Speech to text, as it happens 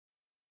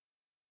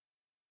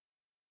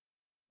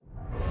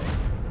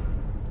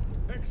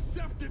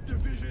accept it,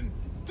 Division.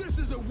 This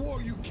is a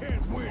war you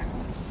can't win.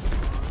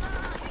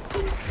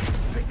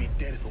 I'd be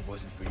dead if it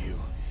wasn't for you.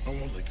 I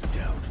won't let you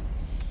down.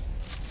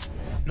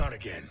 Not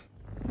again.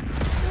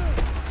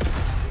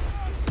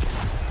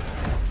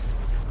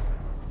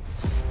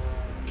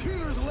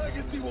 Keener's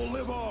legacy will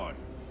live on.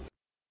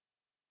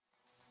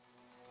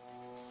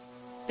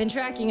 Been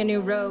tracking a new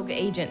rogue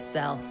agent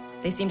cell.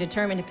 They seem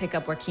determined to pick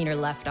up where Keener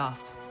left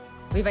off.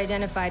 We've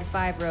identified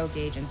 5 rogue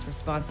agents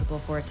responsible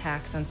for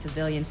attacks on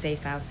civilian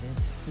safe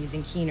houses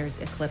using Keener's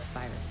Eclipse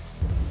virus.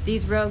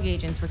 These rogue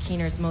agents were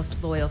Keener's most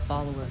loyal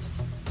followers.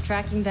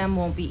 Tracking them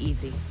won't be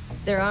easy.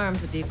 They're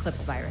armed with the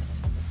Eclipse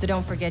virus, so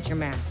don't forget your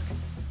mask.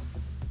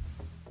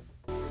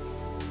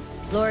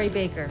 Lori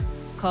Baker,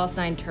 call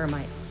sign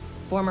Termite,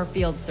 former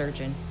field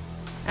surgeon.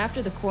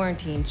 After the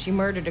quarantine, she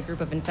murdered a group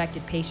of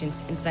infected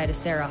patients inside a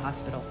Sarah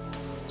hospital.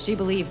 She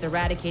believes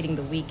eradicating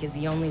the weak is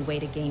the only way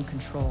to gain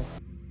control.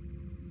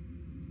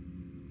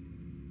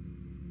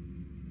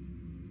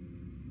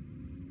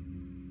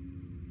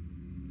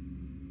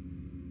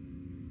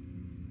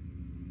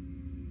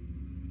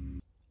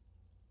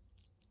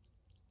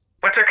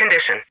 What's her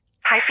condition?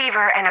 High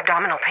fever and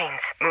abdominal pains.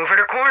 Move her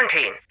to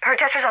quarantine. Her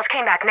test results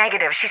came back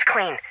negative. She's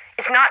clean.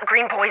 It's not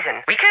green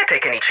poison. We can't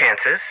take any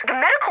chances. The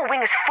medical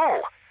wing is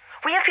full.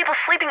 We have people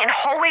sleeping in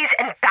hallways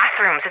and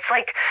bathrooms. It's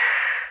like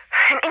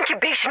an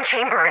incubation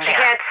chamber in there. She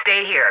can't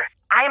stay here.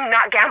 I am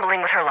not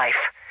gambling with her life.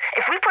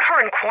 If we put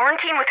her in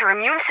quarantine with her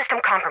immune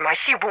system compromised,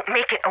 she won't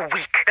make it a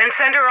week. Then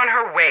send her on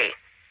her way.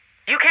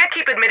 You can't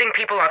keep admitting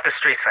people off the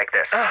streets like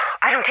this. Ugh,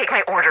 I don't take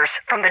my orders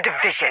from the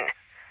Division.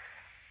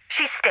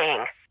 She's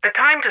staying. The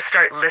time to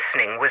start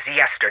listening was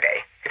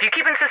yesterday. If you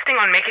keep insisting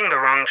on making the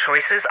wrong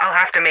choices, I'll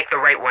have to make the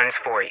right ones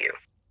for you.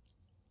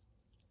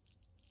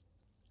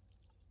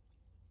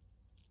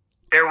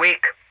 They're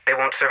weak. They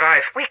won't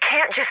survive. We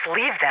can't just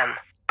leave them.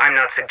 I'm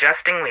not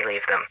suggesting we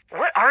leave them.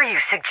 What are you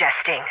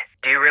suggesting?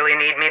 Do you really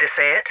need me to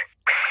say it?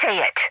 Say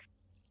it.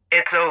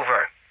 It's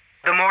over.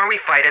 The more we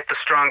fight it, the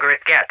stronger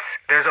it gets.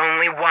 There's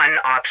only one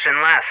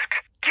option left.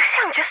 You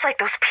sound just like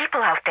those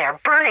people out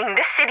there, burning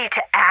this city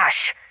to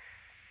ash.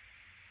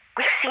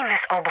 We've seen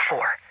this all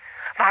before.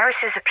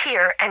 Viruses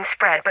appear and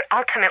spread, but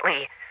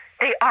ultimately,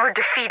 they are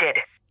defeated.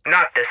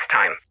 Not this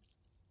time.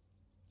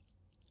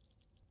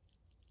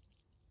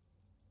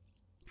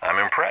 I'm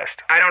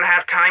impressed. I don't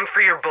have time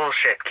for your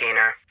bullshit,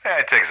 Keener.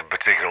 It takes a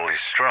particularly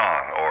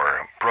strong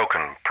or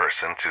broken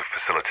person to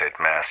facilitate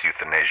mass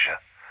euthanasia.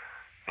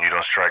 You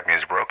don't strike me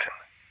as broken.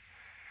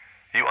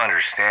 You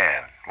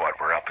understand what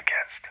we're up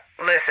against.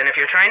 Listen, if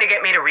you're trying to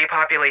get me to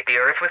repopulate the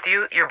Earth with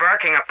you, you're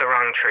barking up the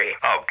wrong tree.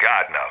 Oh,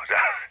 God, no.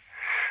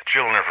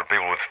 Children are for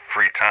people with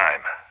free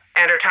time.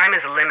 And our time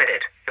is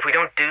limited, if we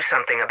don't do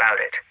something about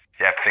it.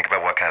 You have to think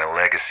about what kind of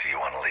legacy you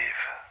want to leave.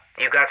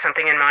 You got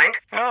something in mind?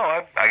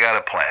 No, I got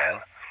a plan.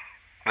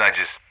 I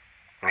just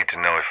need to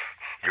know if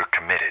you're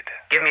committed.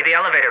 Give me the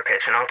elevator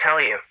pitch and I'll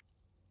tell you.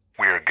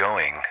 We are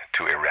going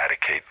to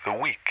eradicate the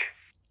weak.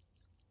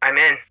 I'm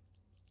in.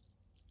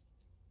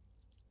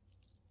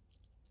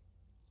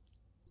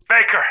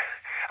 Baker,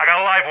 I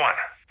got a live one.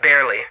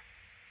 Barely.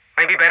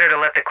 Might be better to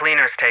let the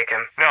cleaners take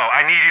him. No,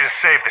 I need you to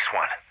save this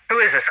one. Who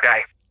is this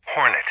guy?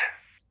 Hornet.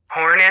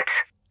 Hornet?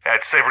 Yeah,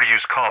 it's safer to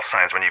use call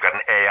signs when you've got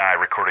an AI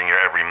recording your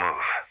every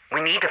move.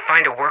 We need to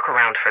find a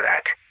workaround for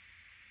that.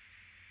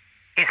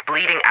 He's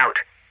bleeding out.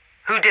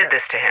 Who did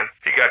this to him?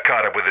 He got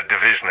caught up with a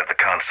division at the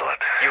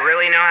consulate. You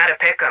really know how to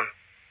pick 'em.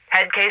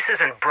 Head cases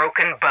and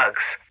broken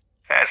bugs.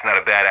 That's not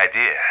a bad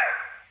idea.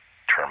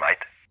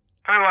 Termite.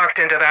 I walked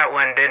into that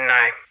one, didn't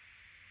I?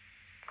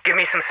 Give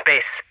me some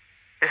space.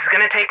 This is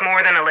gonna take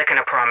more than a lick and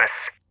a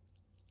promise.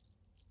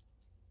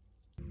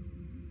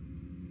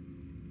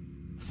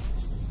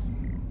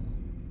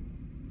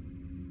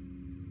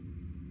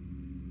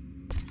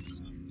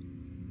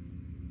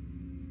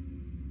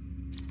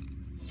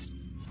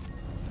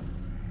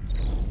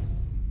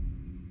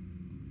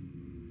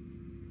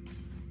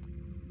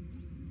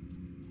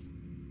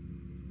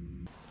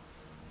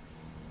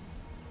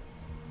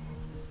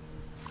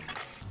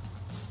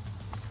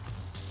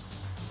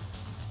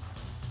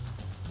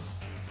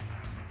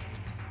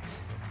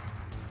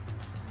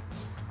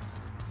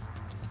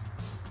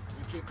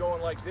 Keep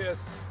going like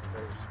this,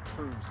 those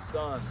true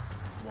sons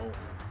won't.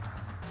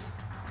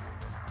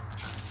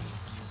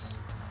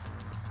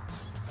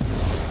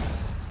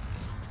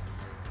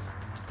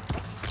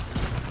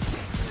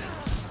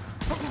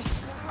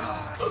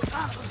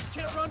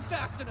 Can't run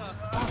fast enough.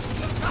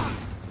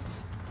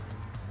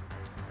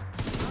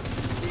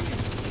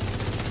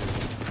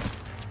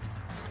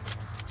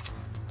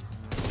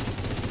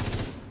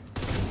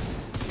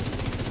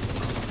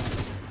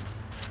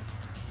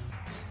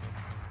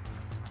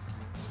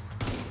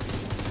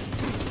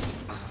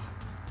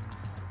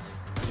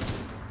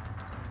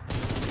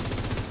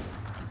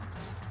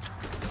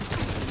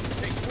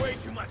 Way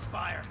too much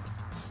fire.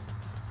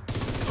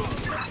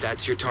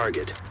 That's your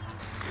target.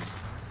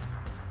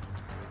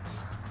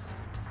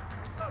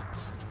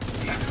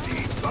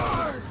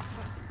 Burn!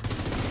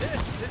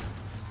 This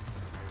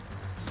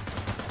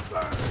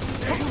Burn!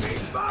 Take me,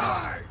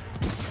 burn!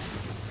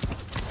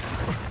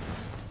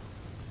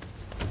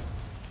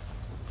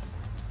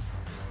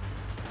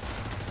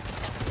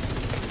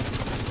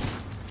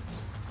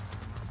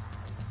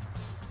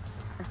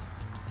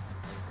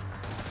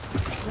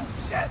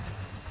 Shit!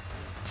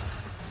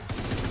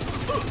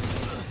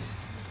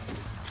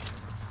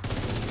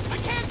 I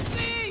can't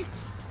see!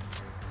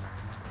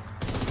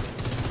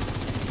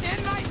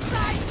 In my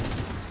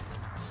sights!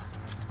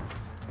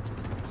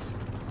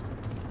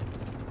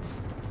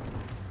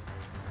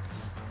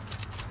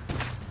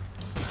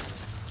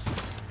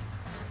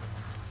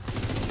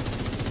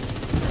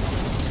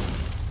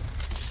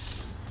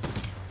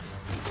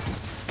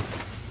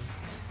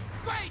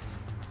 Great!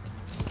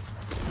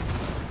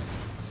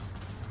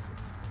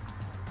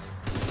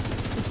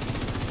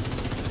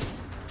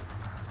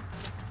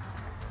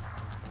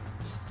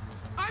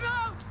 I'm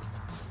out!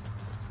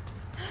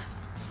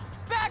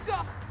 Back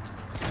up!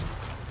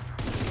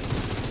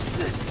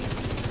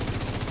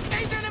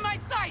 Agent in my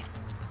sights!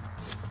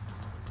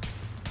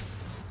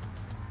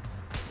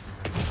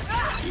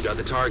 You got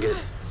the target.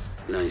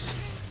 Nice.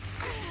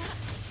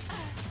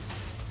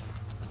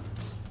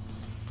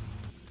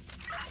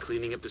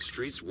 Cleaning up the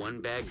streets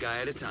one bad guy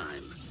at a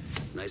time.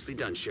 Nicely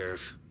done,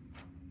 Sheriff.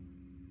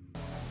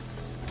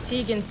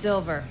 Tegan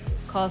Silver,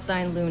 call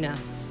sign Luna.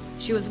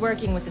 She was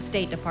working with the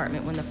State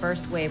Department when the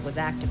first wave was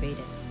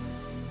activated.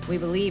 We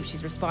believe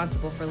she's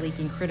responsible for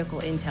leaking critical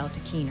intel to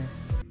Keener.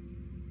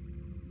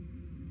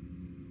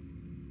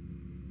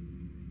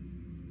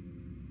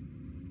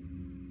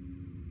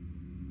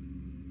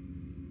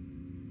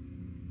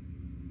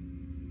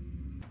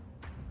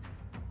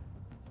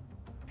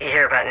 You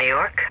hear about New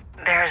York?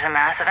 There's a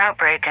massive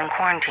outbreak and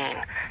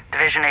quarantine.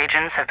 Division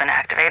agents have been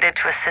activated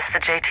to assist the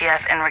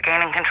JTF in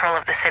regaining control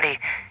of the city.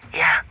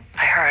 Yeah,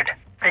 I heard.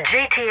 The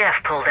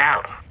JTF pulled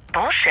out.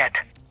 Bullshit.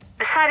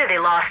 Decided they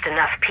lost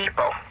enough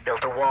people.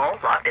 Built a wall,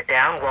 locked it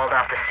down, walled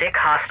off the sick,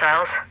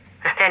 hostiles,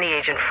 and any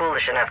agent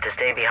foolish enough to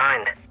stay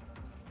behind.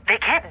 They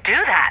can't do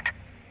that.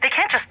 They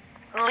can't just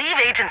leave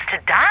agents to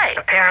die.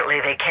 Apparently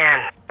they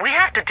can. We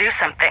have to do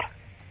something.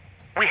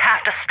 We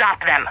have to stop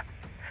them.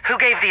 Who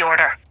gave the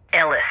order?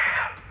 Ellis.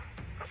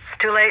 It's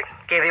too late.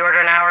 Gave the order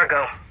an hour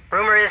ago.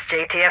 Rumor is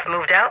JTF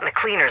moved out and the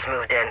cleaners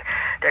moved in.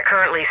 They're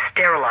currently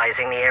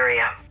sterilizing the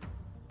area.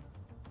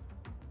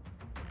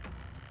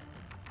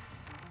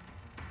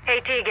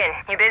 Hey, Tegan,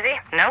 you busy?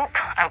 Nope,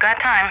 I've got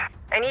time.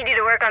 I need you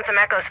to work on some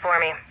echoes for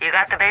me. You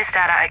got the base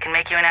data, I can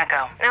make you an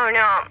echo. No,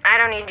 I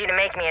don't need you to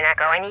make me an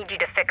echo. I need you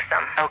to fix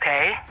them.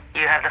 Okay,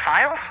 you have the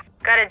files?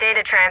 Got a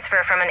data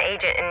transfer from an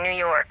agent in New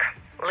York.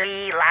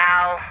 Lee,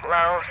 Lau,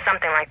 Lowe,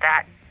 something like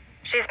that.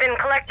 She's been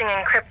collecting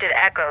encrypted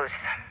echoes.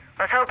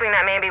 I was hoping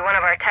that maybe one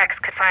of our techs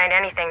could find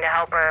anything to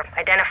help her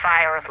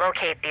identify or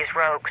locate these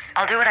rogues.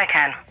 I'll do what I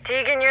can.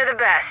 Tegan, you're the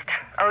best.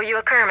 Owe you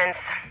a Kermans.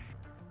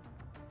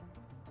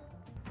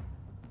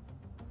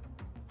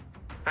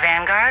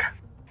 Vanguard?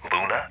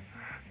 Luna?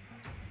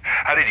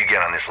 How did you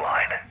get on this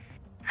line?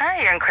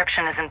 Your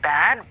encryption isn't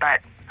bad,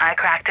 but I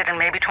cracked it in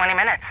maybe 20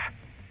 minutes.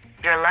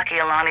 You're lucky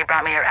Alani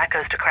brought me your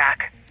echoes to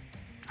crack.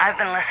 I've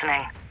been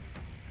listening.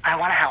 I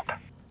want to help.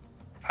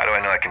 How do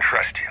I know I can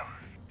trust you?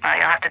 Well,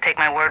 you'll have to take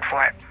my word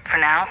for it. For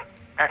now,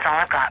 that's all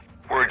I've got.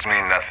 Words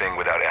mean nothing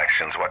without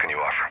actions. What can you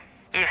offer?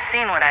 You've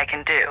seen what I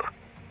can do.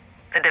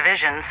 The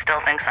division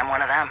still thinks I'm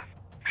one of them.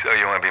 So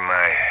you want to be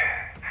my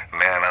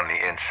man on the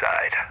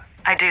inside?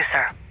 I do,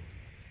 sir.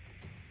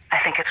 I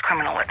think it's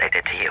criminal what they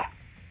did to you.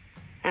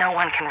 No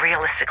one can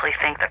realistically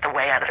think that the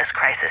way out of this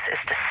crisis is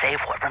to save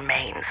what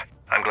remains.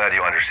 I'm glad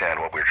you understand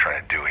what we're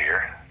trying to do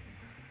here.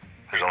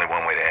 There's only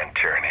one way to end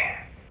tyranny.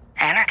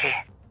 Anarchy.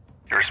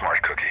 You're a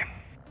smart cookie.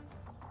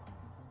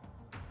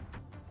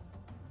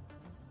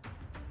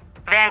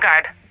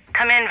 Vanguard.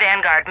 Come in,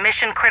 Vanguard.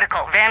 Mission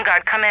critical.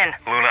 Vanguard, come in.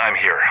 Luna, I'm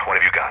here. What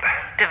have you got?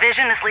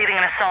 Division is leading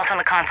an assault on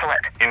the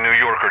consulate. In New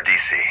York or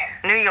D.C.?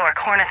 New York,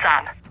 Hornets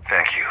Op.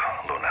 Thank you,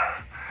 Luna.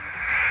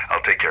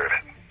 I'll take care of it.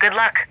 Good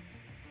luck.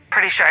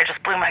 Pretty sure I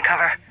just blew my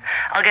cover.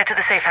 I'll get to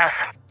the safe house.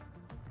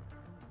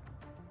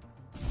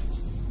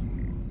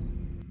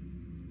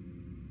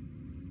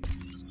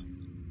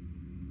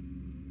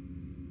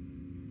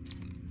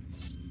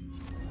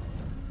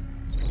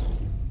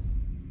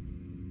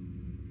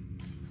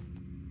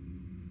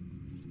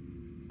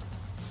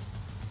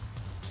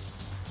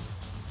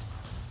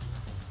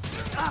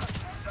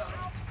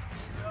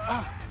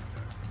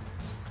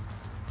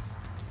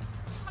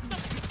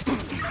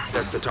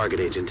 That's the target,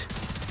 Agent.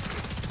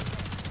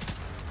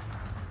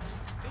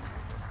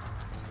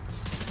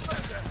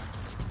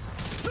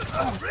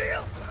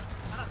 Real?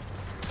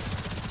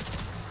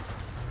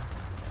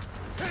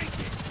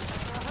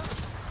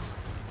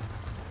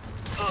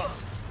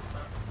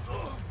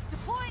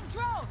 Deploying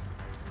drone!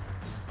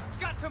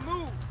 Got to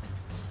move!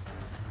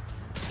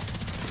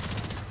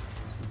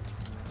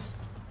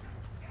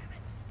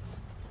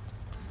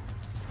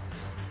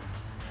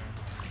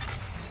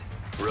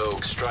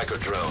 Rogue striker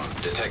drone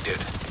detected.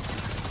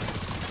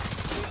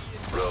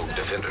 Rogue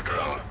defender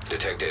drone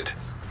detected.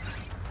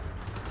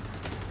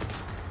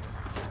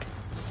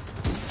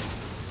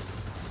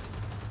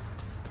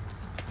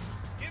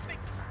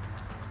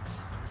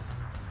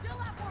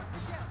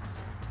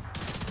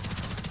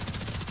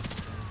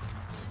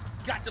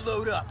 Got to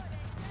load up.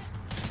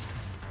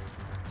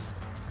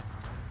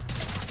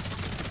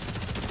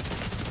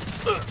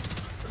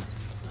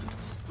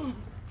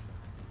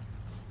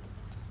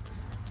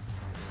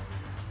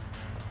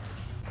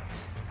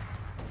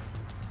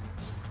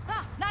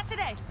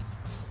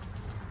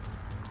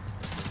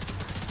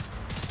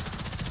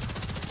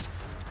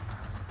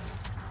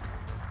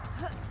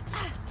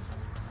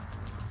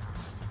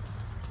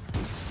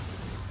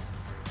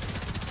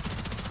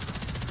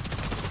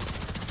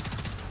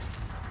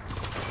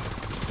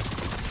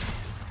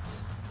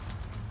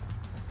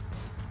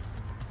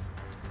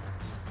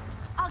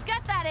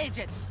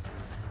 agent!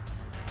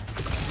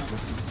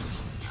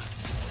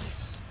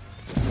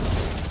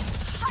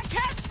 I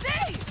can't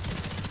see!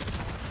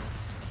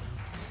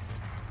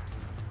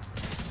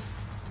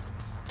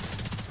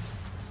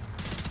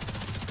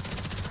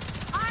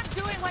 I'm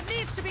doing what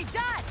needs to be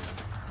done!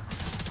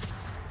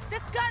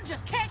 This gun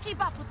just can't keep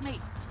up with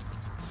me!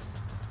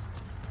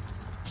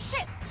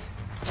 Shit!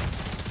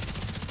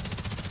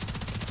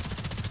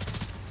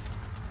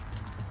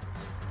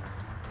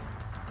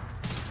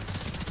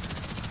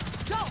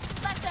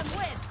 Don't let them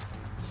win!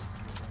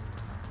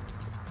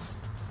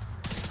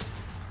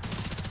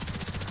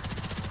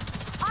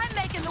 I'm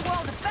making the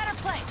world a better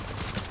place!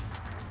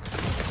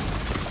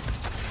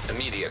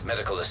 Immediate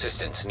medical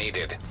assistance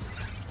needed.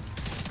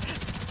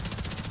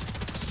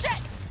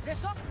 Shit!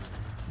 This up.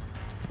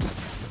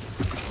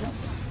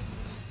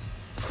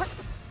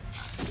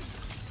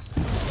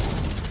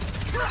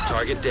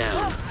 Target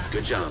down.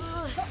 Good job.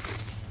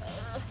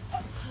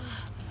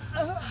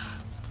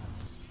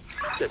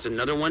 That's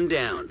another one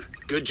down.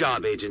 Good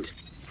job, Agent.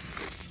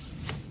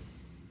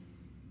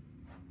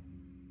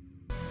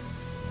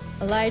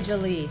 Elijah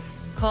Lee,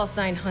 call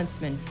sign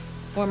Huntsman,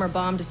 former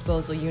bomb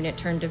disposal unit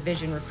turned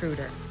division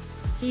recruiter.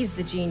 He's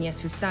the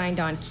genius who signed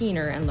on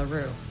Keener and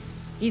LaRue.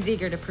 He's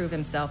eager to prove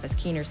himself as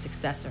Keener's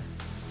successor.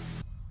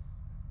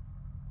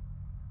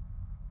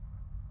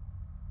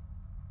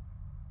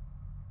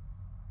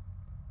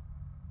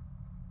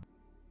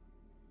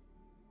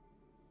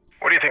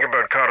 What do you think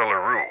about Carter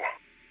LaRue?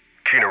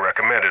 Keener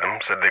recommended him,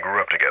 said they grew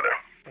up together.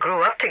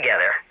 Grew up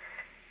together?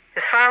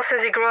 His file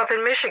says he grew up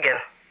in Michigan.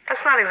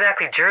 That's not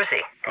exactly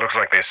Jersey. Looks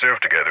like they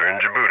served together in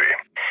Djibouti.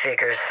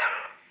 Figures.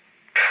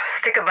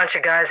 Stick a bunch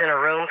of guys in a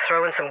room,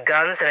 throw in some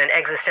guns and an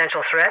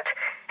existential threat,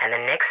 and the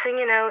next thing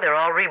you know, they're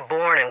all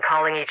reborn and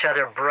calling each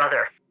other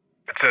brother.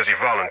 It says he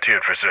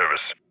volunteered for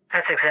service.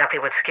 That's exactly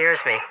what scares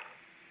me.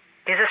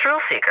 He's a thrill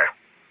seeker.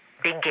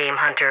 Big game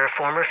hunter,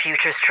 former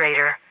futures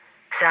trader.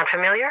 Sound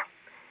familiar?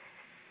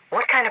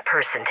 What kind of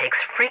person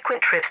takes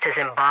frequent trips to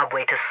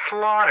Zimbabwe to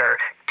slaughter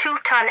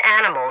 2-ton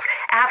animals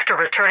after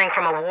returning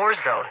from a war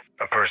zone?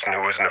 A person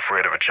who isn't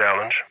afraid of a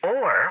challenge.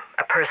 Or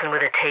a person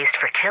with a taste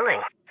for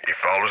killing. He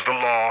follows the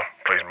law,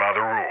 plays by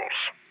the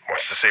rules.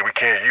 What's to say we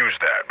can't use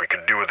that? We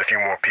could do with a few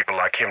more people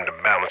like him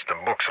to balance the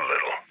books a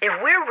little. If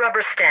we're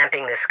rubber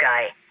stamping this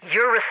guy,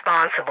 you're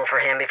responsible for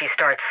him if he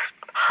starts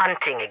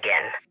hunting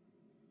again.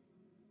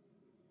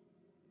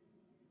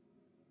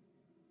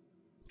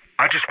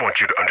 I just want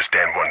you to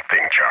understand one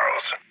thing,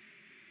 Charles.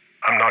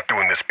 I'm not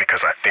doing this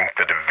because I think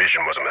the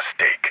division was a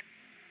mistake.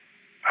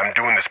 I'm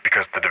doing this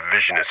because the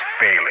division is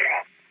failing.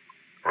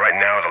 Right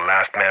now, the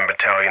Last Man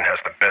Battalion has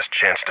the best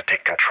chance to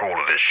take control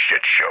of this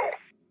shit show.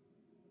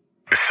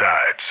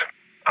 Besides,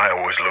 I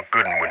always look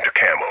good in winter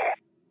camo.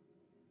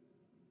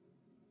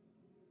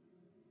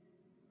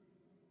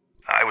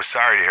 I was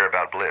sorry to hear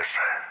about Bliss.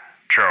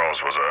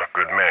 Charles was a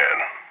good man.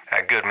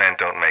 Good men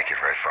don't make it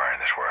very far in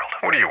this world.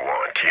 What do you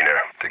want, Keener?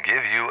 To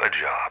give you a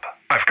job.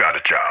 I've got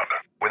a job.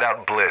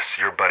 Without Bliss,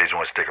 your buddies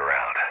won't stick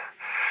around.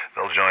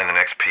 They'll join the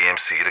next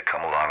PMC to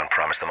come along and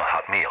promise them a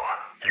hot meal.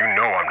 You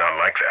know I'm not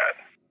like that.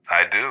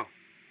 I do.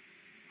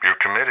 You're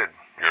committed.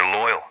 You're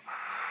loyal.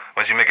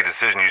 Once you make a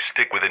decision, you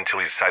stick with it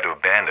until you decide to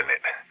abandon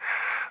it.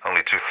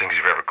 Only 2 things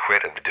you've ever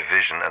quit are the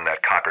division and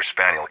that Cocker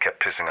Spaniel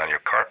kept pissing on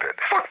your carpet.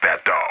 Fuck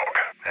that dog.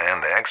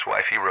 And the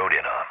ex-wife he rode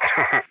in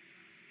on.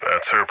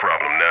 That's her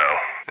problem now.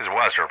 This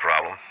was her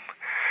problem.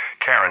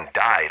 Karen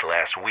died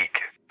last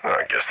week. Well,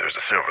 I guess there's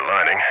a silver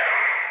lining.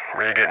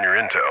 Where are you getting your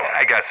intel?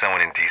 I got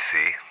someone in D.C.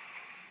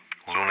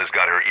 Luna's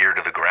got her ear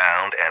to the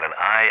ground and an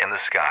eye in the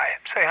sky.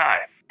 Say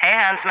hi. Hey,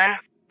 Huntsman.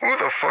 Who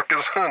the fuck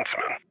is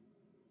Huntsman?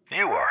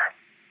 You are.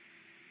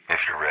 If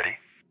you're ready.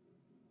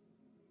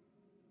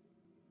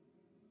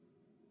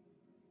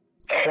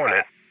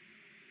 Hornet,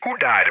 who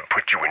died and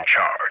put you in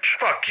charge?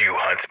 Fuck you,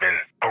 Huntsman.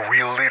 A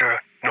real leader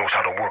knows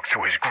how to work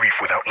through his grief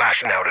without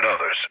lashing out at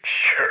others.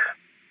 Sure.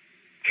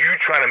 You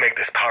trying to make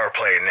this power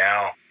play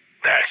now?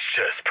 That's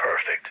just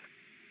perfect.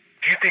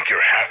 Do you think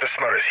you're half as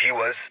smart as he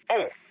was?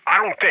 Oh, I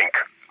don't think.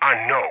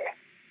 I know.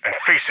 And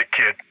face it,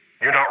 kid,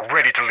 you're not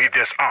ready to lead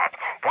this op.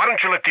 Why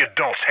don't you let the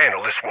adults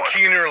handle this one?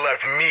 Keener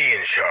left me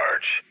in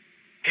charge.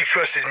 He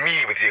trusted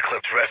me with the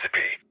Eclipse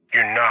recipe.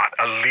 You're not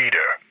a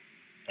leader.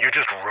 You're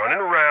just running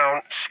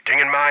around,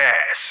 stinging my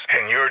ass.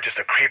 And you're just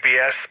a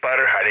creepy-ass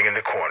spider hiding in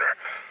the corner.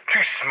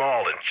 Too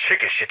small and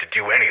chicken shit to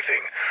do anything,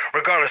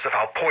 regardless of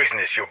how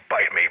poisonous your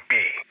bite may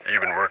be.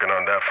 You've been working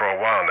on that for a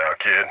while now,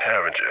 kid,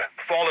 haven't you?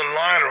 Fall in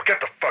line or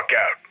get the fuck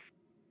out.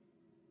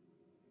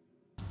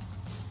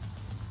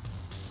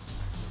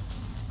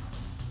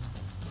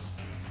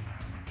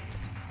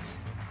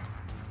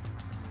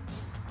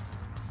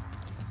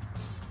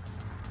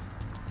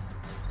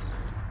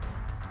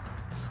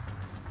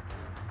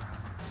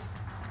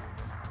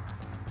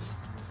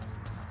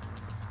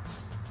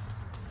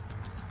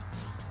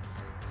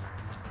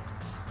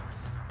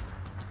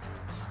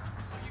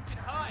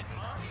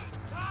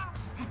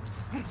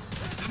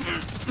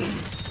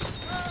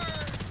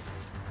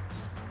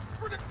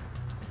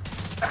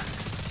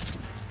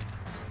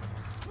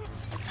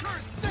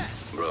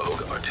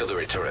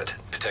 artillery turret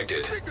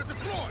detected.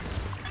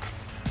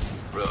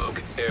 Rogue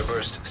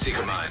airburst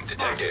seeker mine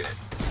detected.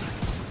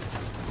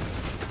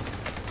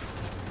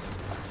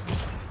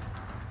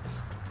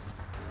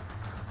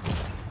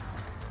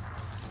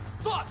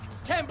 Fuck!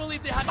 Can't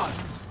believe they had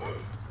us.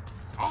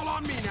 All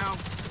on me now.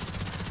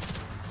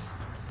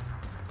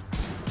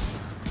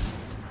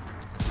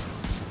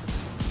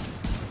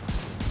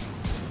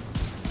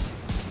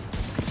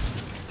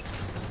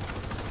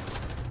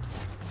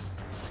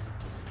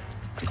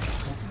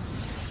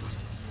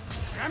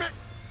 Damn it!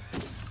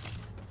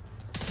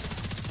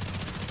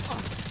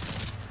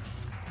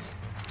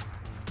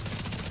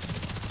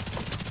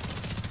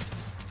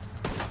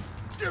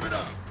 Give it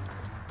up!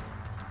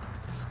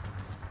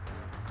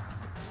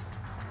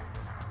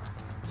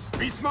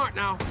 Be smart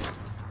now.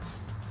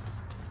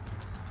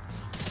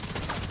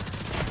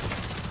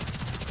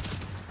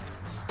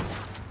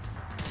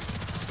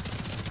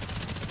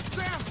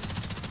 Sam!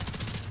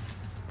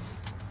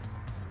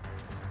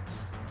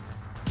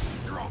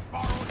 You're on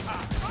borrowed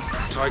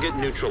time. Target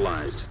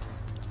neutralized.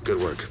 Good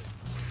work.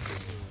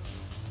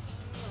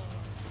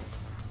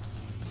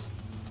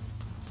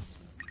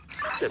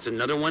 That's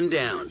another one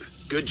down.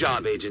 Good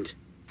job, Agent.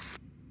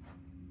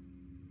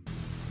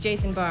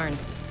 Jason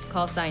Barnes,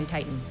 call sign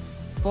Titan.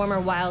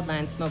 Former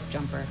Wildland smoke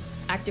jumper,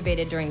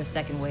 activated during the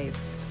second wave.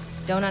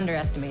 Don't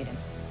underestimate him.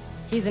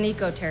 He's an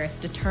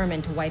eco-terrorist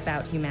determined to wipe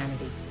out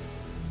humanity.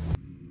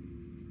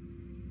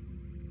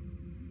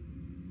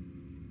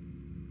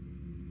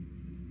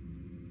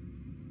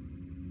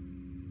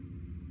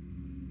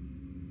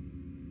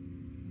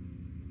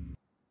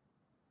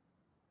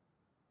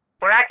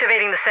 We're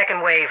activating the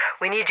second wave.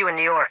 We need you in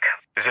New York.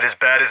 Is it as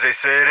bad as they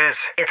say it is?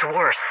 It's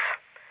worse.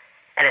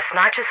 And it's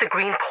not just the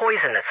green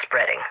poison that's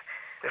spreading.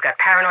 We've got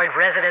paranoid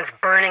residents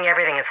burning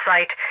everything in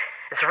sight.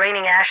 It's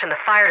raining ash and the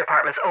fire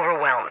department's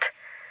overwhelmed.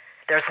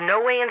 There's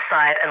no way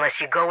inside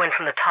unless you go in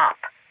from the top.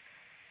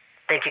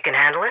 Think you can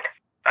handle it?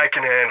 I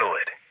can handle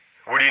it.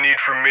 What do you need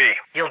from me?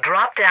 You'll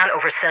drop down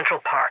over Central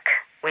Park.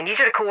 We need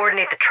you to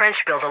coordinate the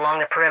trench build along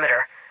the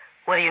perimeter.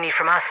 What do you need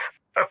from us?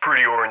 A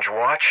pretty orange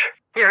watch.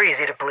 You're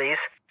easy to please.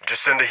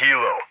 Just send a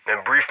helo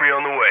and brief me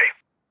on the way.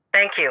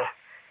 Thank you.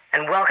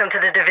 And welcome to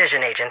the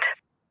Division, Agent.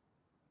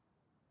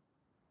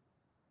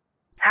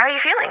 How are you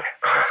feeling?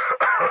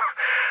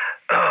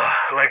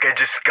 Like I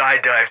just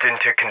skydived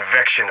into a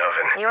convection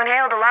oven. You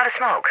inhaled a lot of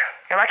smoke.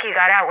 You're lucky you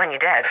got out when you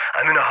did.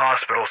 I'm in a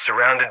hospital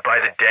surrounded by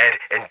the dead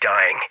and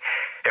dying.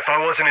 If I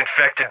wasn't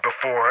infected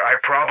before, I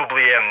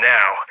probably am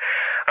now.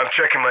 I'm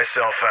checking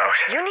myself out.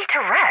 You need to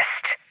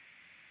rest.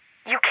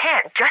 You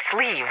can't just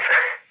leave.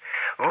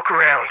 Look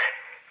around.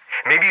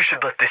 Maybe you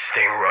should let this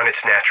thing run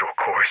its natural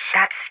course.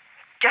 That's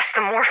just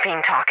the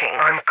morphine talking.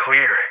 I'm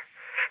clear.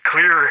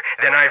 Clearer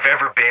than I've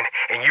ever been,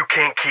 and you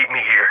can't keep me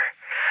here.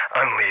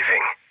 I'm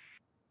leaving.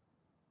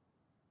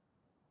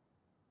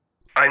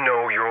 I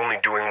know you're only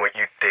doing what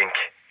you think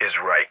is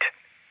right.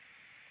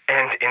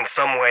 And in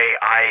some way,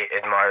 I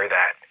admire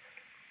that.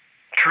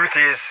 Truth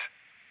is,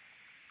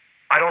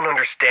 I don't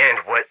understand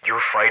what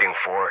you're fighting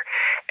for,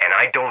 and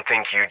I don't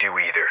think you do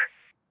either.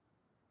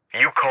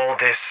 You call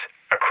this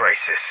a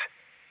crisis.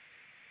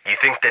 You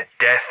think that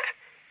death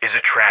is a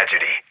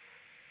tragedy.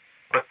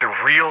 But the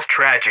real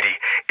tragedy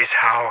is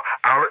how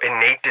our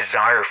innate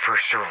desire for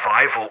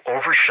survival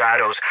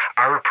overshadows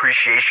our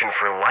appreciation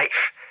for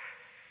life.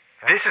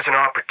 This is an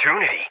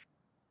opportunity.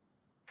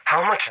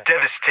 How much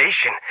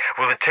devastation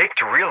will it take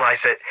to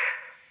realize that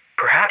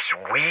perhaps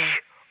we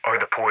are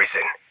the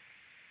poison?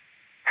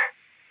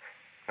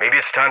 Maybe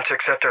it's time to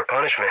accept our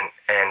punishment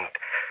and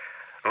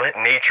let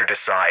nature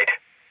decide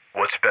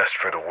what's best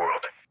for the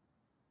world.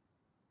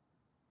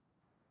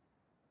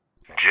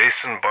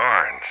 Jason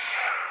Barnes,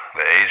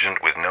 the agent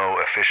with no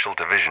official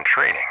division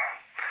training.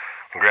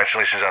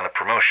 Congratulations on the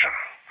promotion.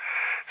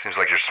 Seems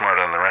like you're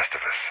smarter than the rest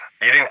of us.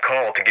 You didn't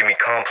call to give me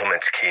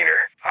compliments,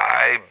 Keener.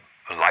 I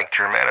liked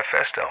your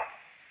manifesto.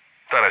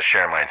 Thought I'd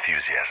share my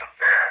enthusiasm.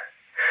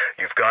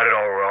 You've got it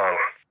all wrong.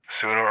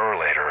 Sooner or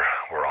later,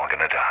 we're all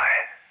gonna die.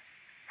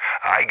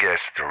 I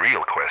guess the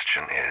real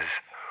question is,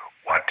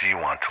 what do you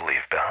want to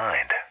leave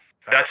behind?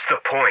 That's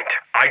the point.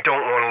 I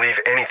don't want to leave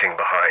anything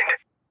behind.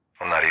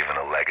 Well, not even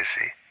a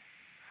legacy.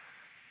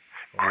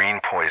 Green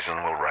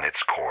poison will run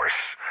its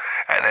course,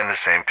 and then the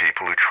same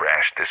people who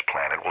trashed this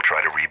planet will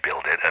try to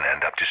rebuild it and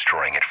end up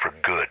destroying it for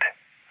good.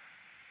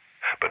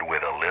 But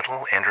with a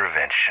little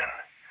intervention,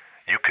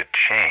 you could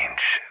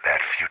change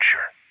that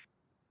future.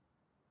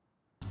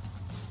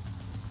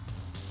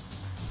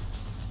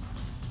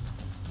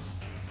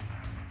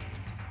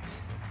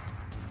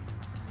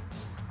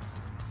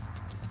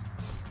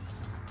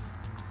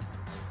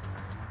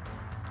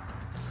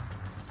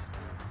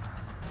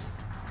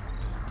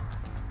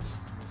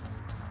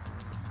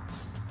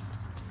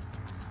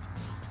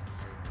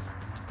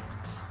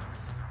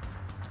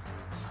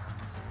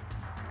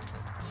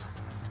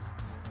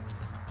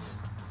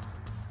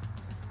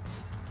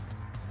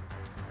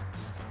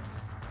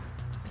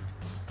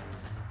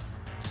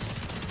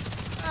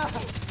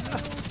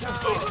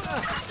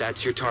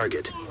 That's your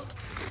target.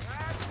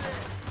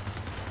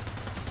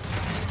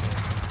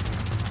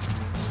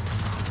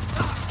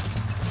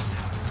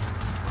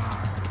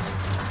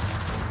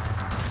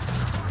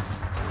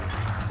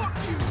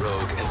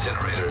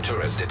 Incinerator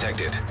turret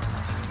detected.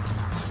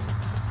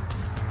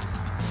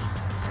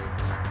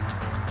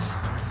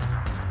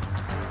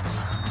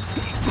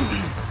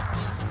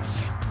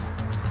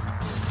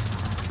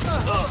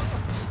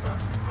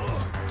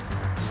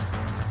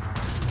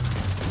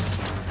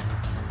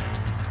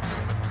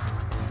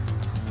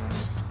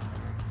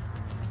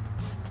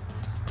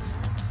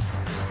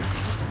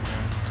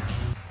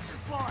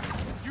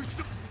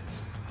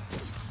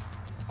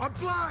 I'm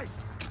blind!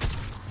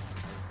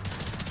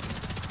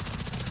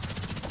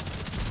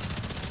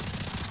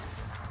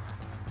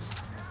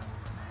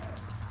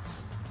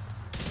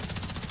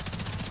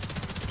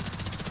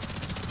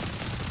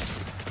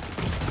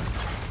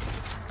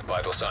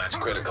 Vital signs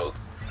critical.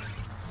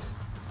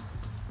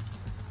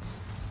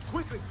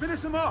 Quickly,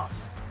 finish him off!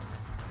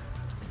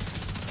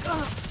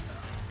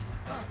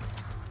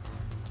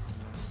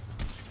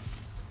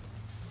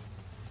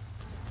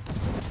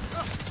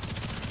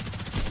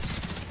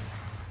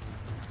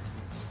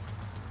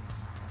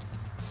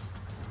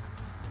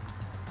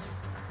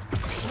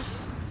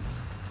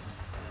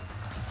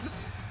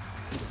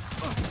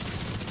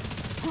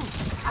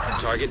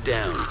 Target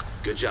down.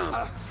 Good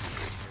job.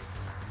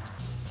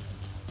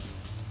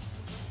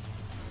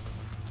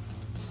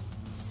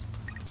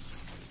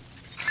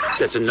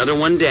 That's another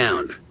one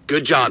down.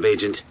 Good job,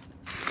 Agent.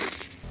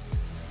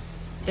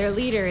 Their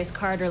leader is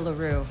Carter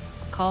LaRue,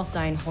 call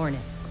sign Hornet,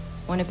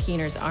 one of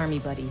Keener's army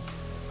buddies.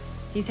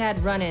 He's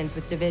had run-ins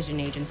with Division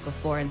agents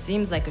before and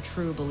seems like a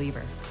true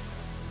believer.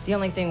 The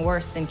only thing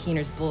worse than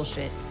Keener's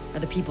bullshit are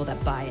the people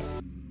that buy it.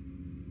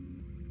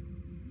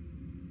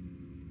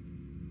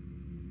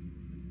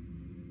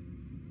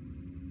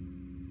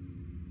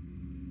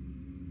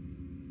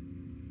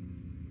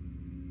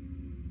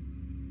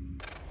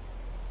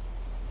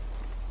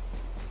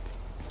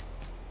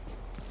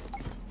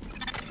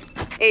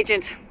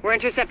 Agent, we're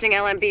intercepting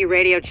LMB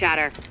radio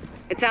chatter.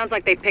 It sounds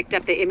like they picked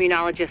up the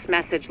immunologist's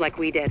message like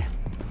we did.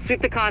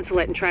 Sweep the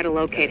consulate and try to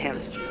locate him.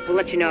 We'll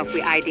let you know if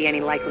we ID any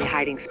likely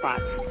hiding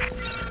spots.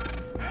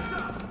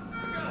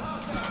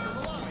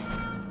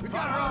 We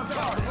got her on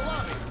guard in the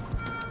lobby!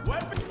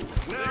 Weapon!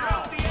 Clear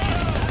out the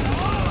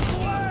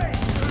air!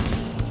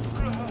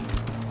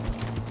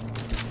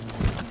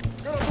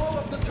 Gonna blow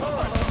up the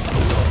turret!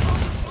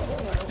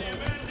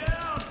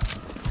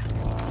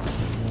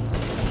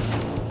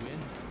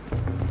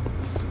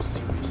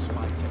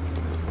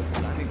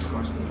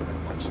 Trust those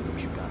red light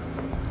strips you got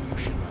from him. You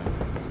should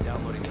know. He's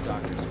downloading the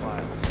doctor's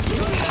files.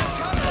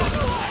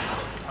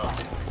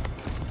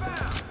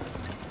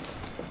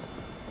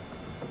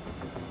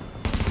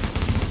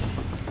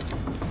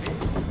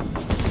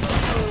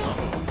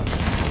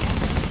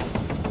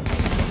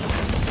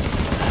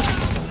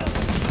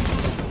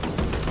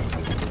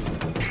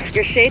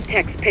 Your Shade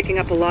Tech's picking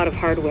up a lot of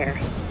hardware.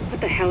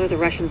 What the hell are the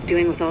Russians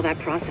doing with all that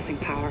processing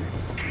power?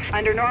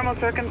 Under normal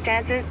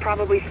circumstances,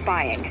 probably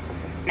spying.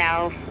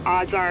 Now,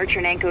 odds are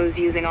Chernenko's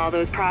using all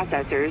those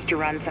processors to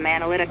run some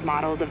analytic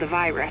models of the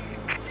virus.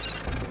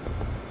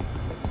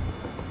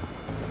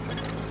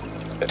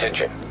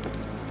 Attention.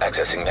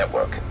 Accessing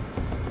network.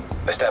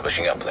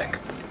 Establishing uplink.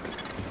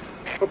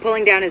 We're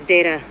pulling down his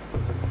data.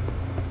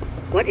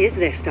 What is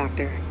this,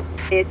 Doctor?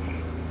 It's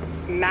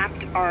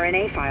mapped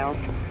RNA files.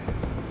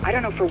 I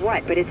don't know for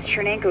what, but it's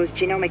Chernenko's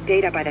genomic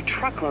data by the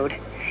truckload.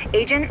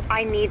 Agent,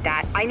 I need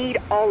that. I need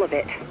all of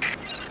it.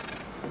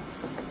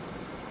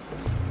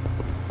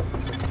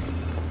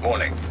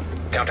 Warning.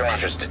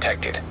 Countermeasures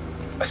detected.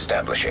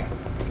 Establishing.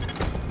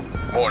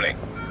 Warning.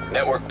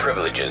 Network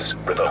privileges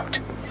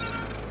revoked.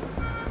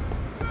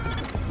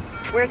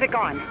 Where's it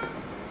gone?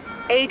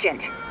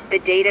 Agent, the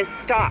data's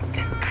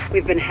stopped.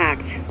 We've been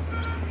hacked.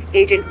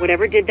 Agent,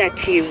 whatever did that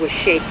to you was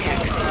Shade Tech,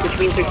 which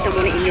means there's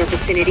someone in your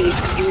vicinity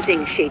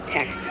using Shade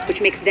Tech, which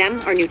makes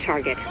them our new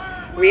target.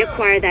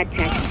 Reacquire that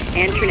tech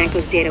and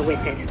Chernenko's data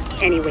with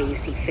it, any way you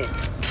see fit.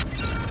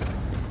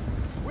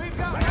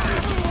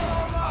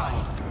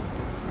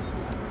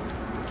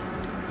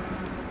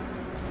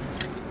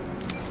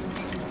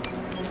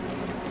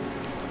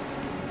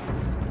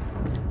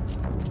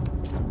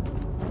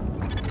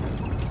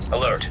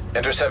 Alert.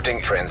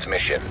 Intercepting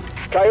transmission.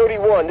 Coyote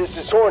 1, this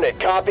is Hornet.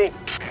 Copy?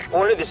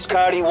 Hornet, this is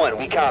Coyote 1.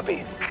 We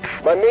copy.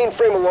 My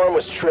mainframe alarm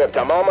was tripped.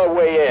 I'm on my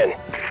way in.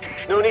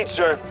 No need,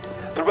 sir.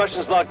 The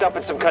Russian's locked up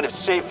in some kind of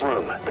safe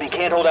room, but he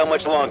can't hold out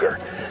much longer.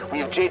 We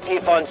have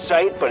JTF on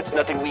site, but it's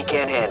nothing we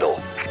can't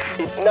handle.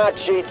 It's not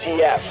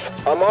JTF.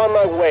 I'm on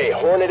my way.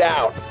 Hornet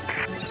out.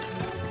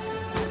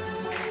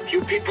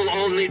 You people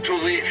all need to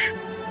leave.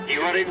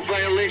 You are in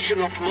violation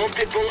of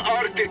multiple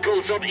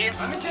articles of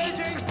I'm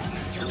engaging!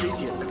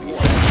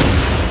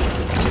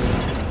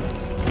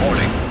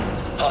 Warning.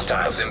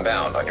 Hostiles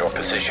inbound on your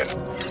position.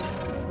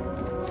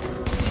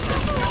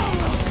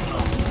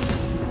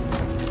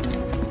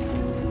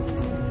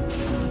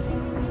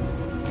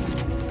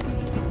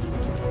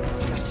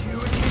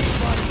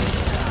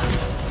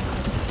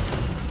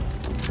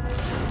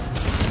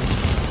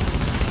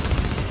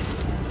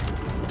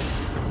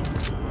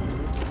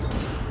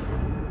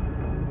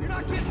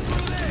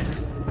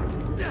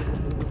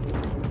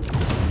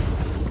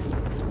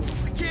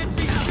 Can't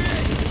see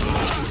shit!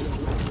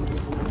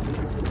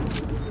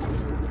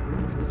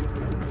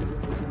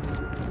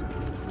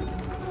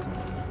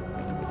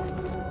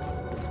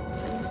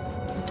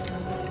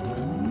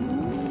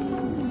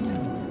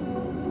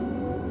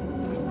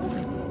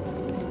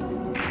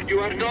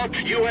 are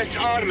not U.S.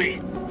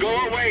 Army.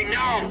 Go away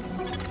now!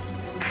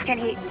 Can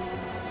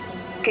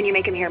you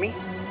make him hear me?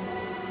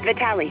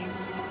 Vitali.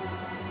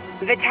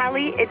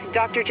 Vitali, it's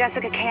Dr.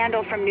 Jessica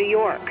Candle from New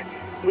York.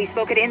 We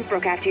spoke at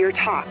Innsbruck after your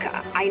talk.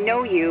 I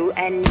know you,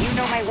 and you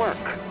know my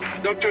work.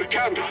 Dr.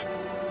 Candle,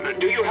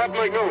 do you have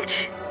my notes?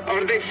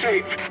 Are they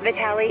safe?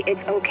 Vitali,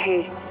 it's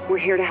okay. We're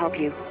here to help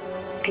you.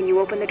 Can you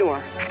open the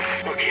door?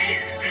 Okay.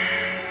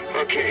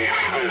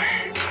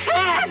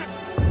 Ah!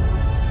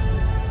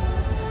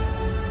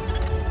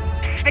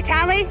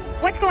 Vitali,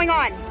 what's going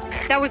on?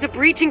 That was a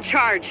breaching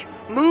charge.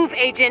 Move,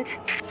 Agent.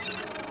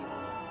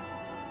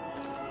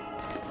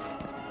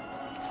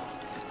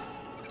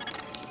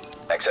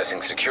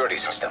 Accessing security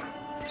system.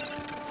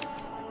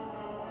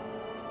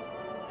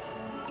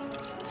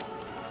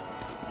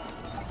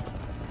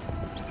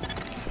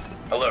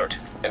 Alert.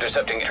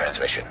 Intercepting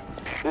transmission.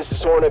 This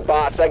is Hornet,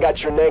 boss. I got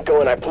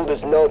Chernenko and I pulled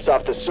his notes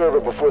off the server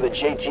before the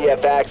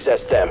JTF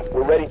accessed them.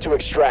 We're ready to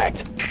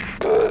extract.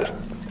 Good.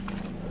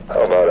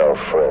 How about our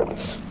friends?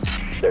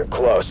 They're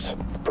close.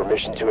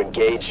 Permission to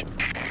engage?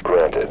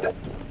 Granted.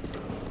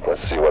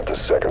 Let's see what the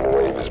second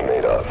wave is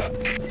made of.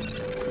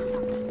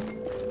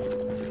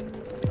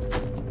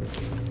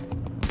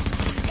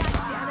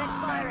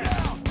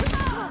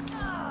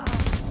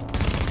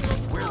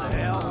 Where the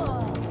hell?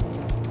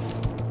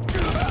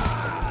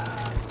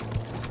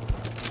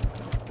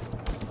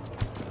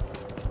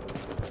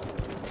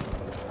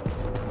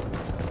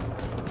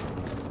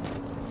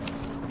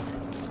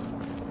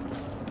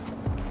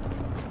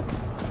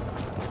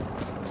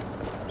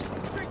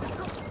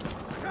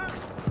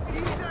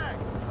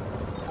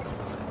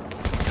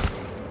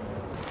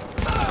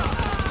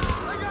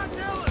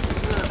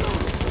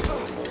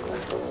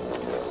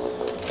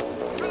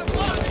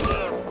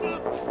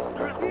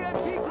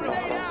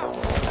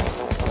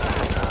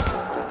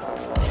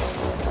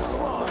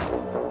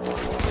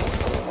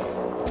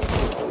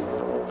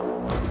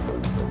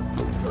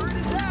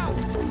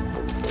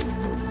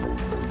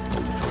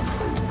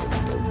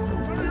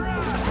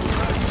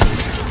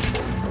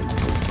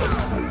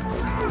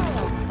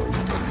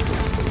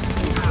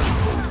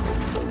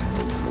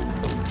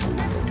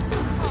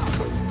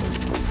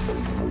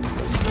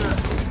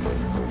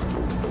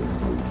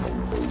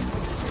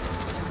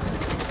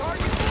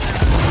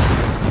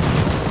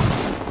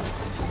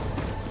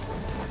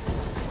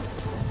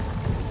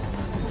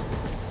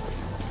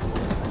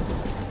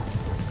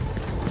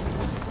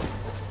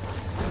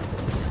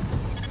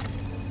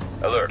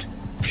 Alert.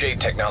 Shade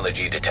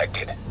technology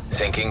detected.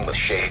 Syncing with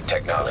Shade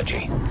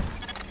technology.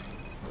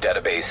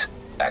 Database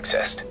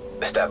accessed.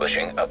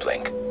 Establishing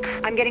uplink.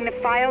 I'm getting the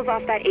files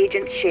off that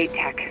agent's Shade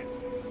tech.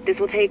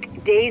 This will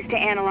take days to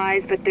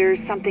analyze, but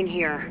there's something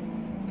here.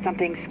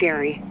 Something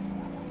scary.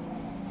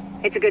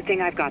 It's a good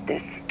thing I've got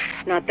this.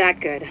 Not that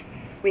good.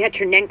 We had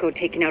Chernenko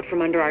taken out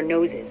from under our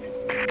noses.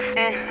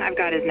 I've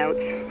got his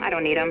notes. I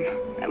don't need them.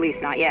 At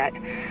least not yet.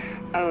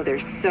 Oh,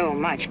 there's so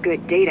much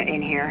good data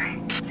in here.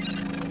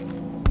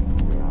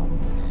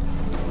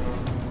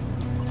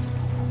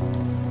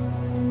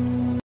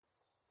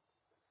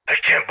 I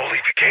can't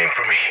believe you came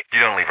for me. You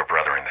don't leave a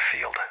brother in the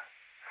field.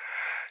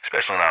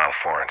 Especially not on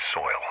foreign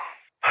soil.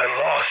 I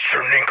lost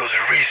Chernenko's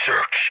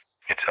research.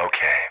 It's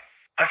okay.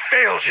 I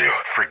failed you.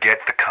 Forget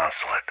the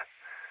consulate.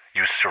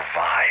 You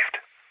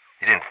survived.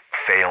 You didn't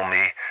fail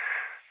me.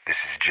 This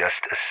is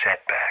just a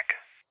setback.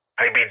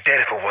 I'd be dead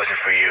if it wasn't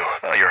for you.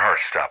 Well, your heart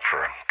stopped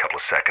for a couple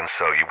of seconds,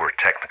 so you were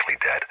technically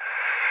dead.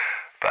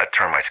 But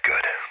Termite's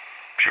good.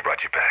 She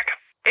brought you back.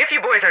 If you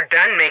boys are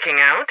done making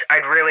out,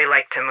 I'd really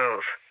like to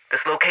move.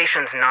 This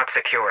location's not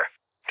secure.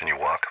 Can you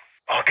walk?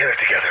 I'll get it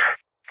together.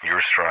 You're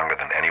stronger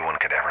than anyone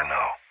could ever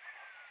know.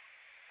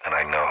 And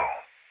I know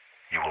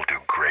you will do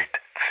great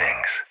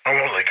things. I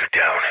won't let you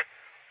down.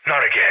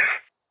 Not again.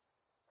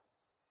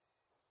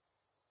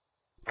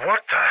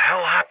 What the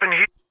hell happened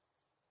here?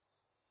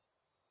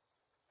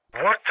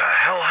 What the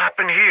hell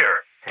happened here?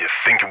 You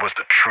think it was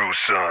the True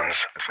Sons?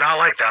 It's not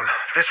like them.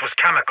 This was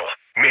chemical.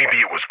 Maybe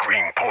it was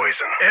green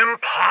poison.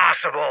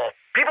 Impossible.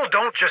 People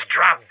don't just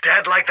drop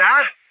dead like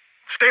that.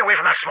 Stay away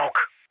from that smoke.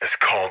 It's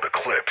called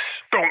Eclipse.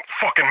 Don't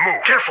fucking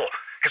move. Careful.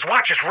 His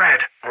watch is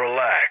red.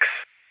 Relax.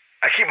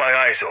 I keep my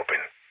eyes open.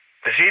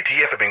 The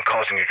JTF have been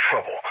causing you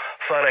trouble.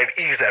 Thought I'd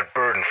ease that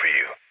burden for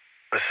you.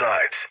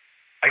 Besides,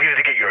 I needed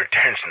to get your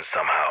attention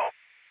somehow.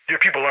 Your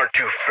people aren't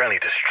too friendly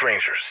to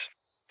strangers.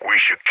 We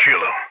should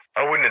kill him.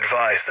 I wouldn't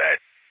advise that.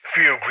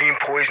 Fear of green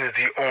poison is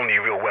the only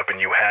real weapon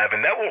you have,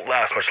 and that won't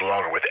last much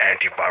longer with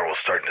antivirals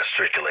starting to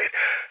circulate.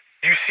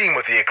 You've seen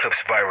what the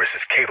Eclipse virus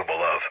is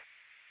capable of,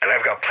 and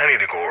I've got plenty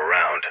to go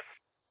around.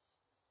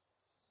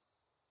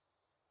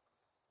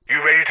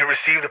 You ready to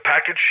receive the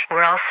package?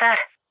 We're all set.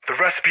 The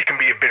recipe can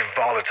be a bit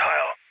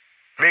volatile.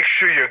 Make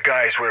sure your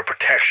guys wear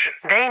protection.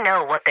 They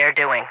know what they're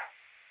doing.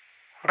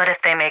 But if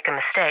they make a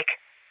mistake,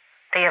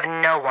 they have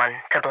no one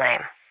to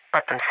blame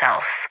but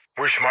themselves.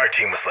 Wish my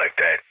team was like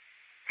that.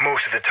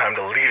 Most of the time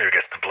the leader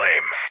gets the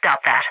blame.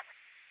 Stop that.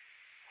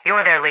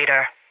 You're their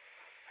leader.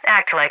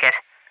 Act like it.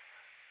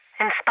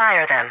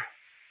 Inspire them.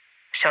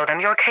 Show them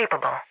you're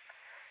capable.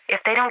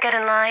 If they don't get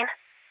in line,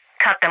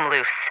 Cut them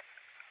loose.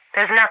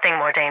 There's nothing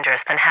more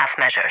dangerous than half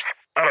measures.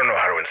 I don't know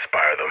how to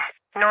inspire them.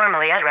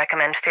 Normally, I'd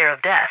recommend fear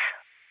of death.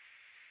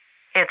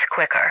 It's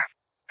quicker.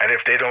 And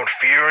if they don't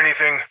fear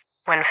anything?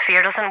 When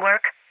fear doesn't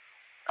work,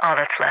 all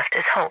that's left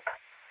is hope.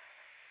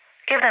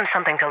 Give them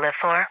something to live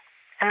for,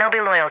 and they'll be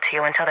loyal to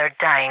you until their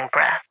dying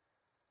breath.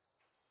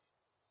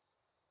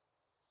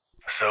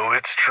 So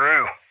it's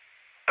true.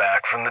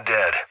 Back from the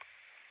dead.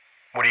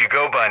 What do you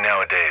go by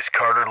nowadays,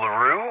 Carter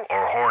LaRue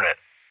or Hornet?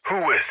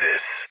 Who is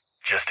this?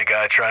 Just a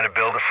guy trying to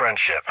build a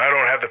friendship. I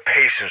don't have the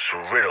patience for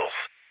riddles.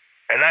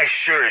 And I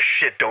sure as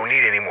shit don't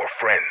need any more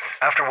friends.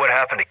 After what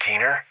happened to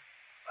Keener,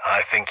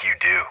 I think you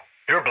do.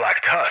 You're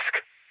Black Tusk.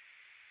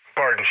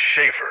 Barton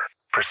Schaefer.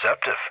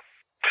 Perceptive.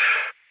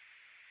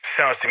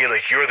 Sounds to me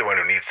like you're the one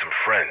who needs some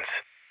friends.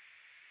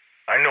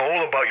 I know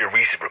all about your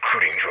recent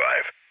recruiting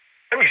drive.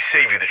 Let me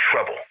save you the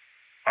trouble.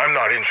 I'm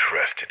not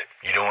interested.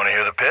 You don't want to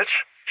hear the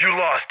pitch? You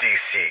lost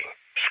DC.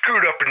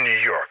 Screwed up in New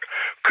York.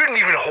 Couldn't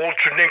even hold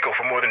Chernenko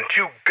for more than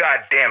 2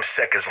 goddamn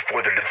seconds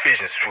before the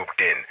division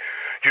swooped in.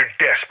 You're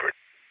desperate.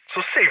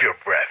 So save your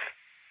breath.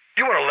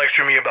 You want to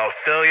lecture me about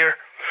failure?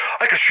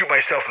 I could shoot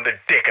myself in the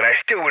dick and I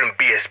still wouldn't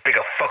be as big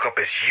a fuck-up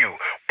as you,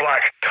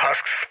 Black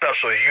Tusk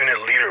Special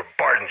Unit Leader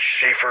Barton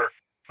Schaefer.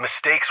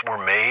 Mistakes were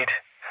made,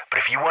 but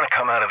if you want to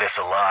come out of this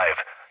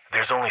alive,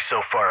 there's only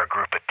so far a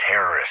group of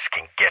terrorists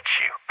can get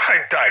you.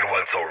 I died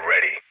once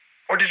already.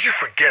 Or did you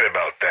forget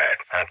about that?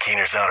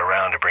 Keener's not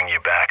around to bring you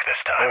back this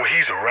time. Oh,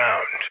 he's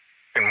around.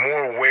 In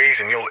more ways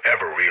than you'll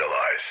ever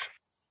realize.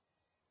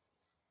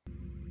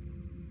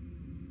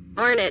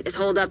 Hornet is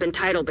holed up in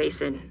Tidal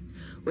Basin.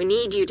 We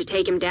need you to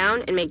take him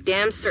down and make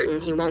damn certain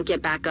he won't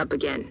get back up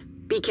again.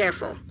 Be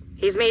careful.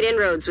 He's made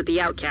inroads with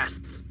the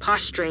Outcasts,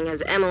 posturing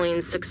as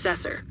Emmeline's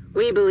successor.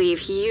 We believe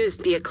he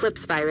used the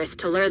Eclipse virus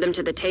to lure them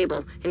to the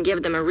table and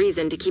give them a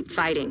reason to keep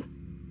fighting.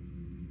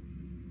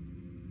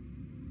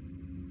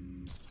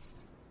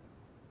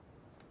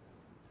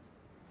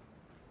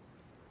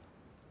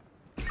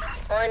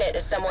 Hornet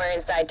is somewhere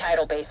inside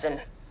Tidal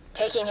Basin.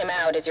 Taking him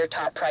out is your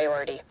top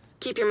priority.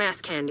 Keep your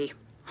mask handy.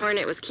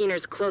 Hornet was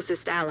Keener's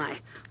closest ally,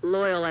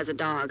 loyal as a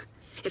dog.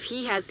 If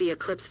he has the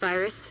Eclipse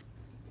virus,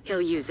 he'll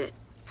use it.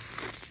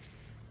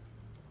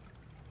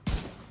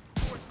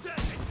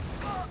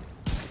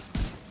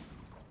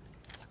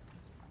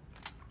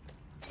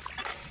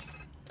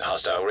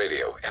 Hostile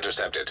radio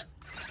intercepted.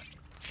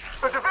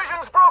 The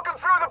division's broken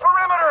through the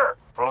perimeter!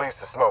 Release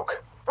the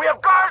smoke. We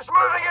have guards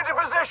moving into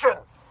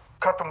position!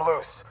 Cut them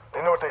loose.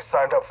 They know what they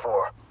signed up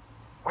for.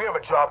 We have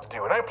a job to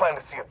do, and I plan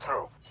to see it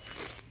through.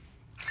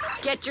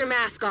 Get your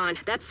mask on.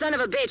 That son of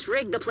a bitch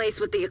rigged the place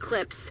with the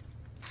Eclipse.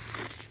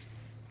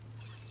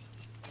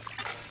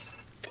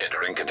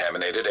 Entering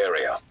contaminated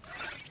area.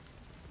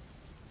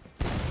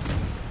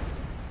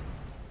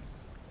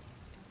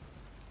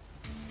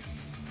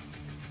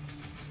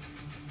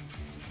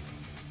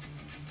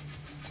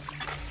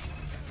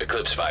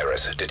 Eclipse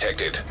virus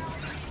detected.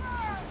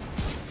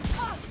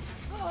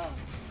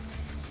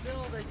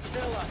 Till they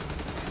kill us.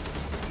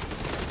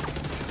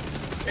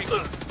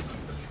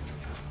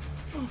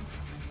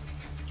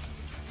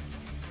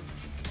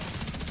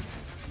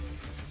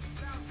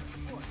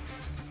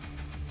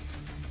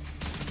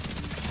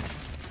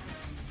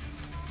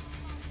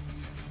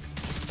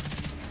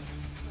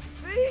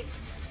 See?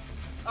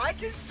 I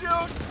can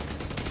shoot.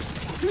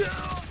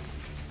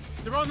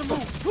 They're on the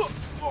move.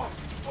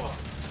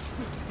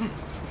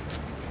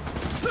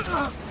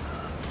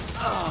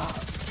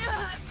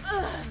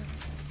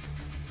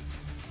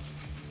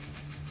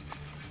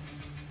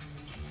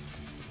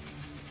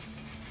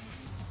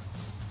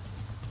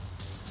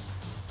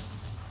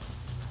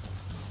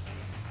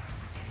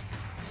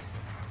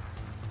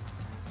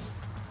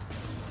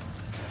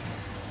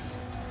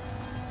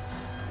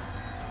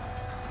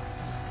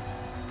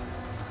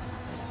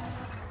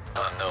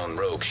 Unknown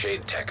rogue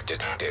shade tech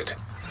detected.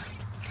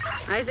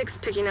 Isaac's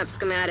picking up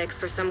schematics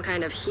for some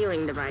kind of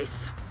healing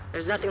device.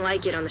 There's nothing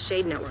like it on the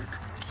Shade Network.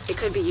 It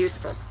could be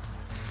useful.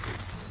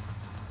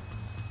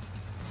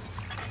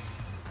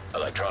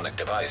 Electronic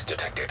device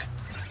detected.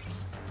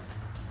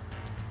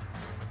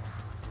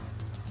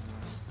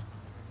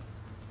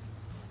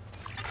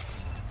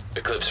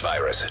 Eclipse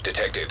virus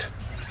detected.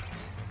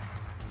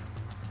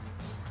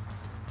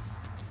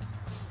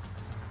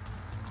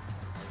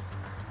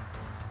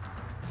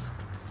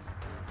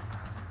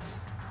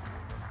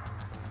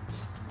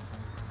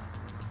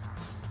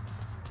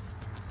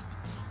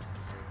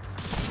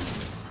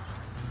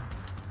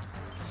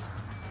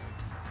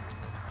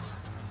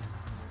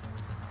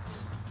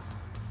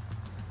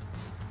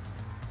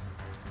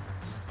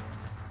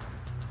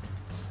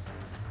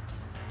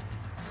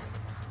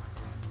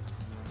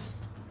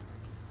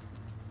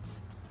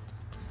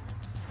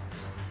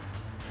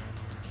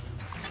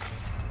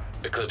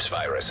 Eclipse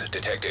virus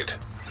detected.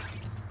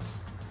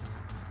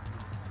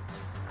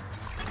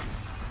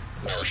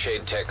 New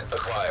shade tech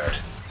acquired.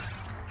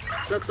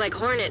 Looks like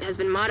Hornet has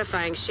been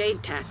modifying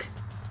Shade Tech.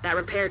 That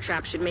repair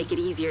trap should make it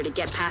easier to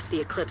get past the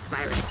Eclipse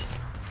virus.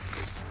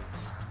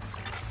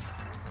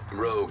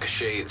 Rogue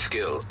shade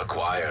skill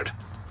acquired.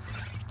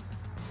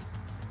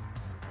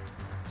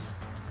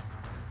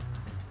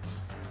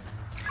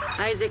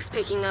 Isaac's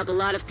picking up a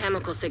lot of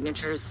chemical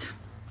signatures.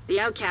 The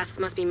outcasts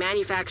must be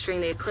manufacturing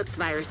the Eclipse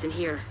virus in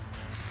here.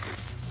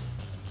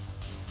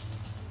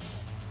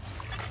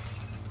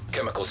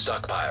 Chemical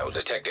stockpile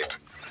detected.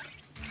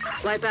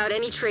 Wipe out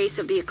any trace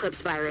of the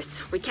Eclipse virus.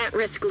 We can't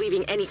risk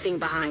leaving anything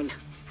behind.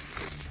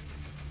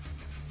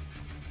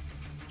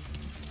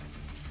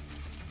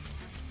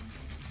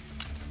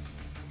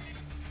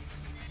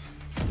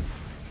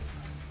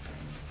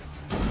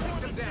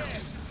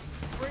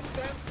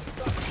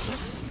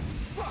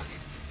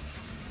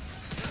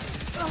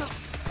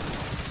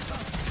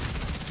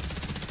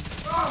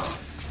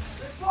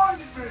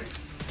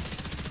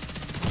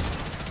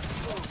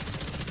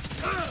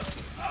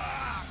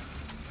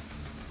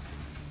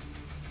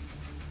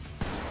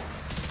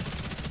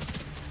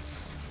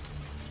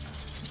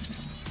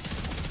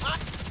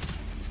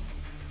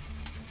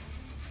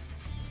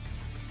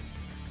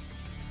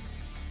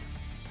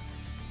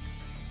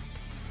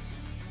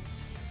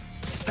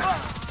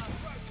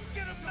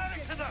 Get a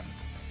medic to them!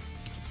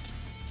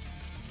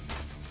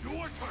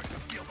 Your turn to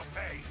feel the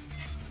pain!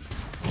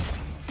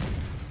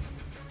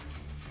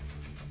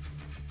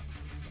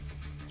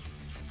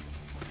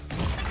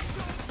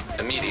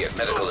 Immediate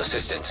medical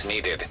assistance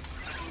needed.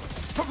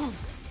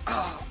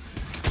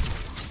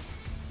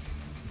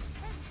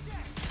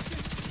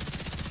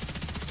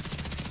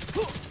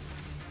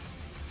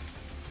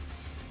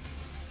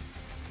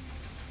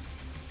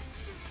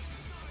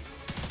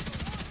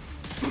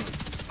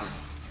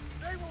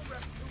 They will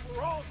rescue,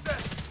 we're all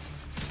dead!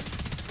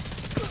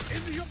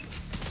 In the...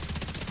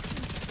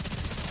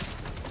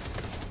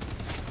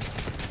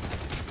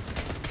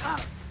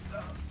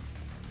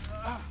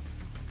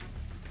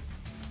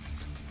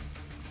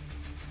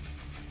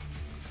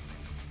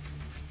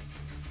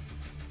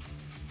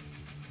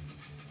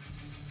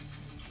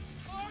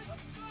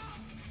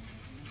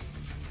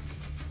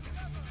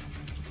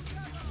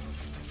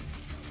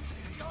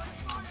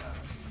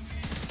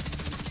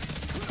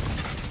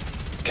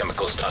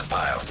 Chemical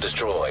stockpile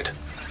destroyed.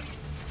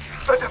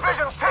 The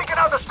division's taking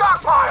out the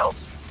stockpiles!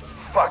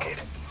 Fuck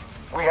it.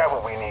 We have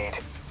what we need.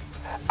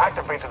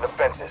 Activate the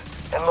defenses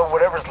and load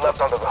whatever's left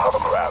onto the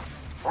hovercraft.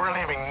 We're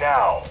leaving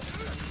now.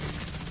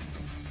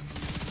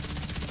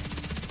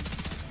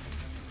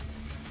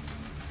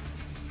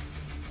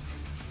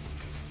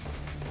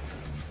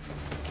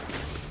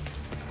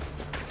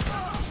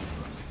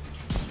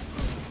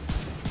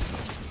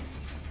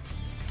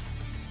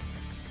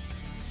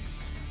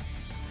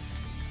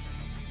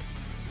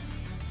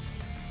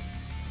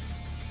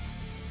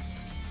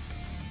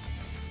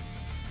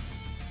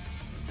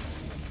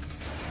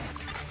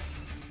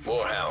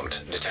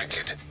 Warhound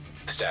detected.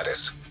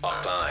 Status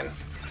offline.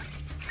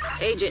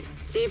 Agent,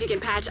 see if you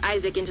can patch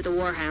Isaac into the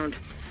Warhound.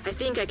 I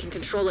think I can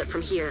control it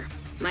from here.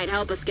 Might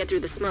help us get through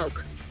the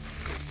smoke.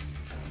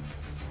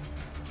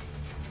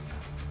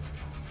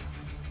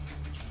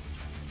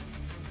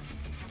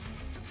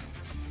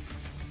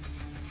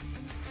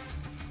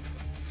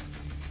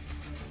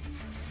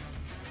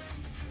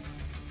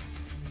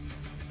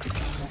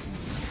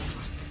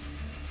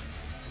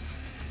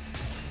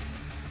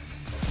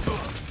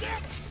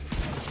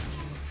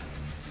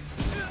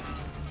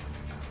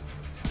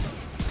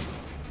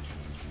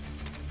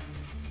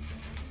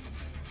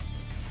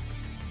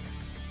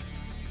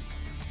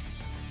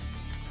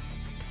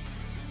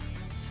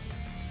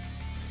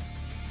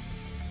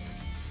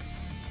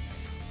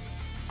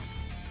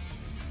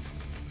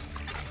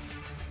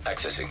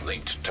 Accessing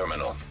linked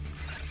terminal.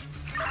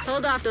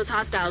 Hold off those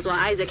hostiles while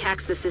Isaac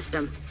hacks the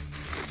system.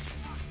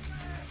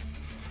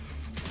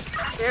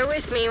 Bear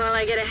with me while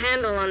I get a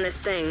handle on this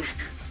thing.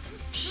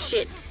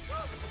 Shit.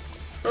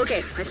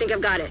 Okay, I think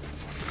I've got it.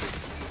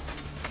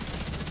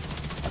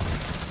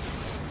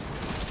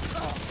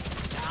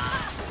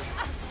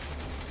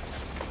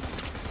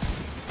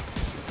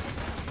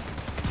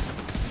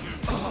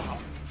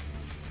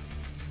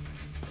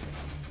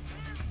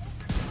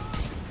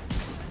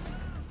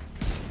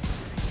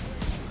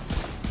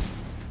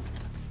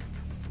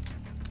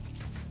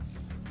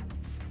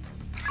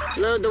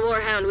 Load the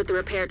Warhound with the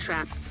repair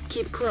trap.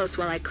 Keep close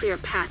while I clear a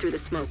path through the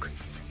smoke.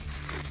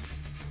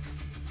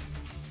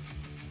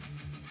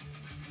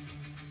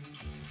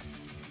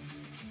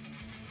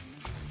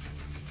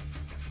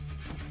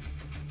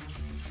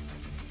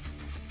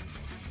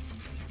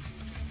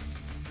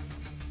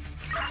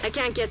 I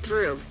can't get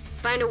through.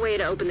 Find a way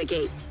to open the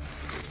gate.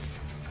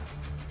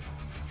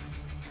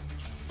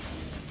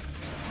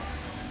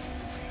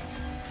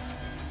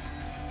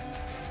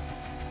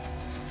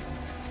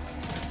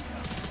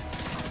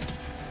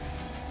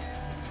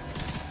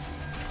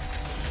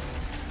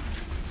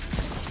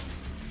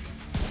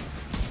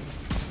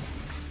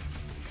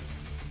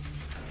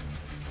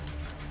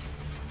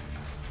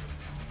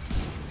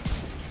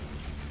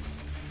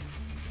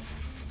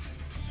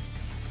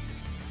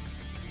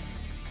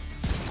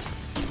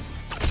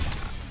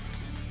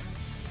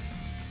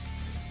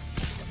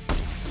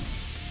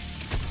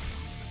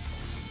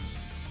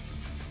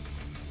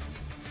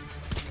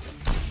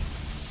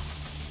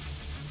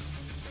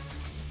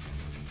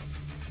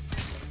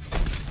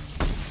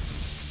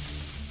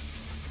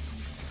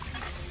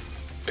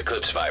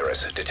 Eclipse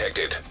virus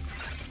detected.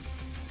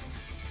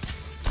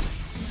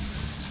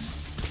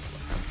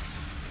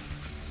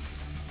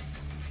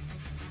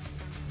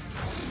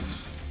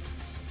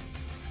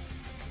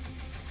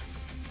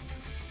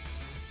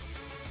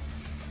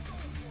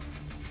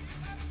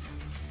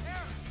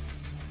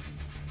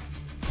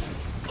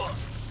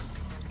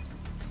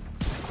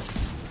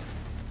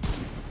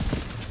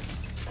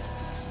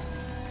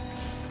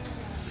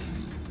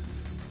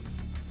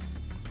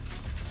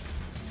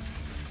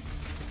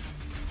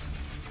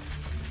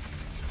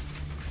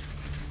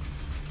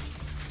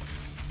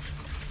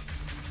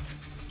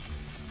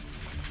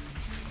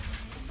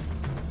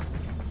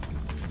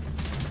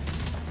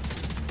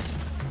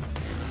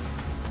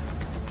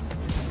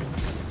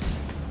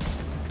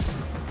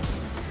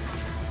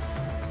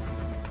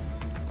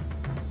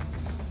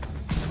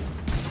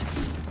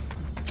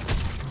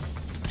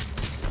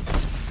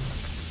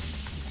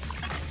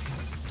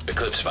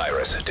 Eclipse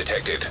virus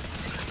detected.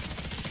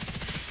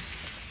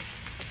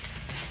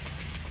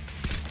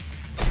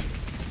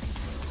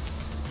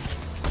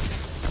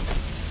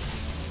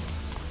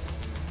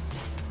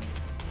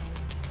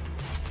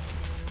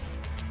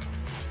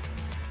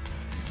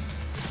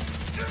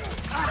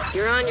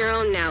 You're on your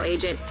own now,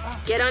 Agent.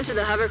 Get onto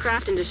the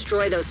hovercraft and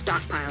destroy those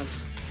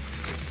stockpiles.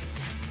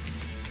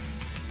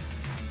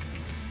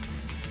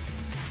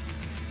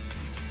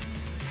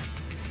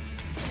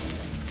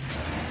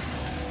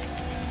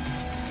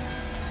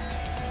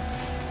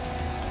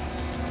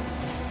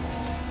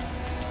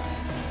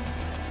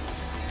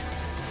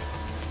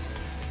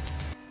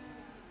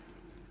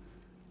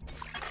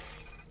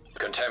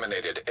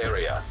 Contaminated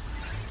area.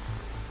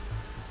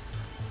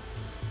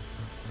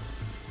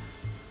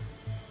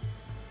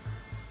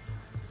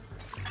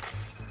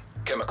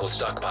 Chemical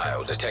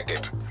stockpile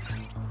detected.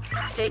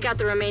 Take out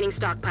the remaining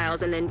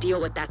stockpiles and then deal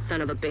with that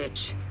son of a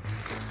bitch.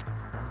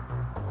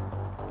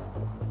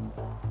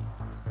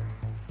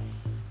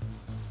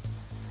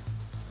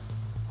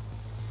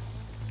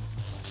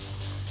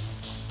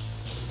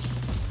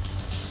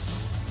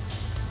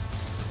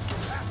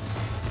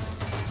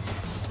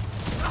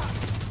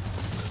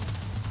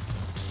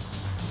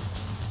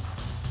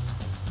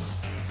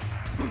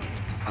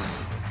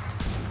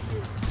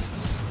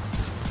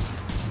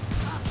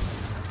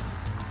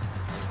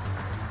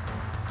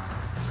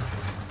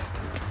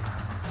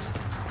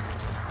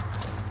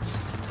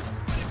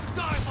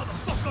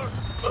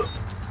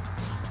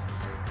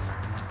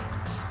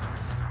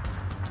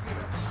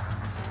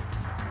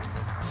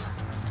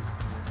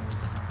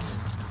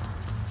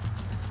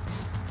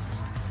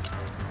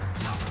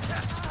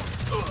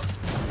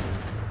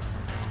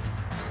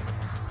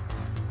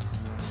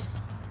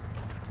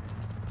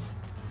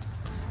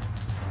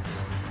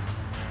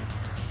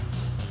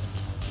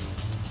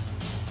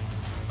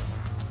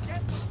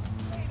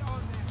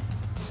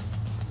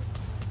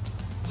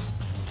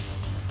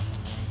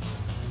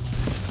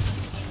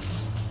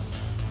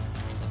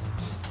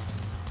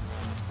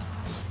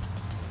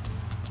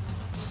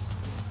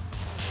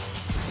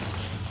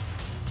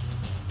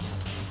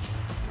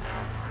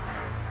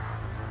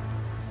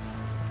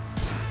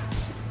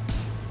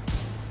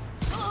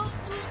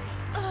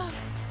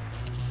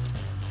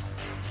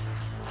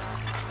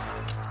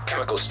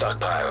 Chemical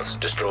stockpiles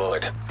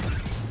destroyed.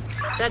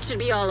 That should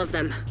be all of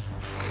them.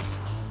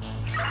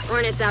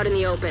 Hornet's out in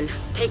the open.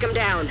 Take them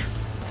down.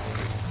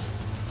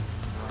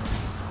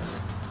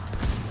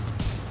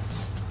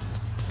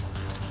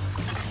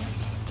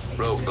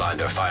 Rogue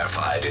blinder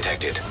firefly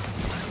detected.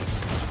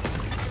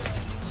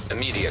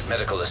 Immediate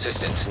medical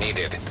assistance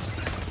needed.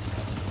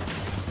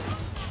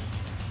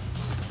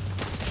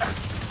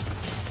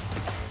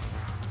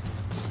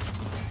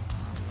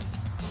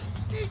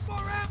 Need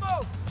more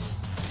ammo!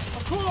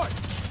 Of course!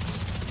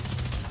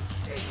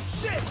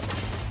 Shit!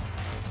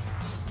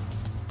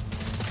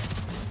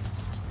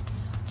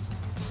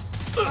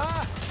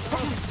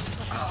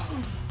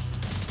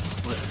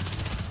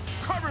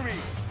 Cover me!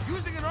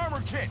 Using an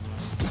armor kit!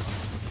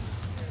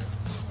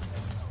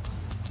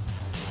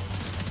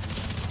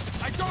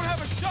 I don't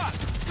have a shot!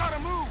 Gotta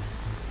move!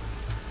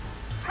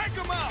 Take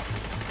him out!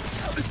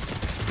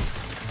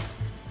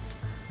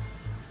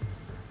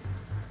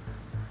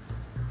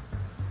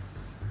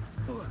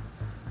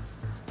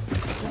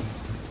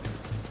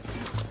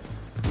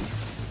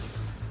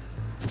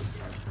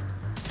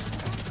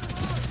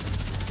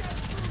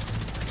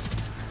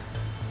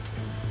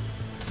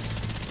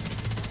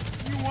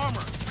 New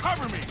armor!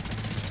 Cover me!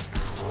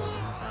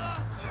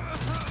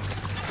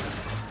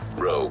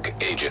 Rogue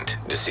agent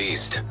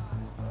deceased.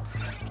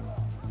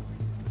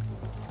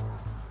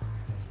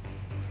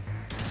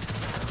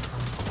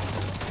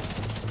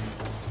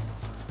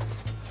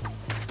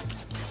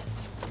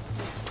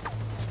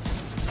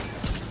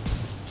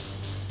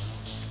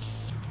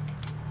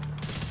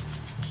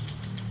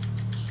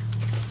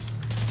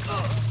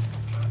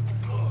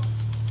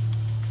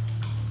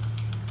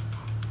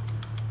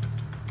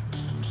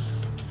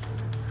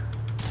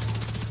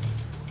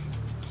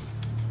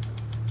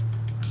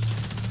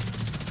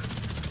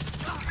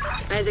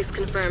 Isaac's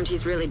confirmed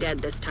he's really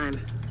dead this time.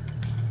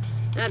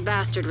 That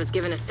bastard was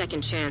given a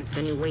second chance,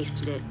 and he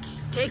wasted it.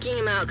 Taking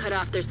him out cut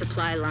off their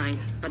supply line,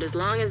 but as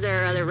long as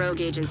there are other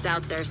rogue agents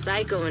out there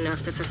psycho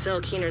enough to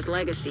fulfill Keener's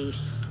legacy,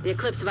 the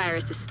Eclipse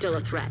virus is still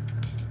a threat.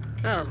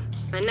 Oh,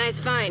 a nice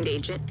find,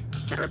 Agent.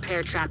 That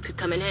repair trap could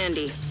come in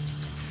handy.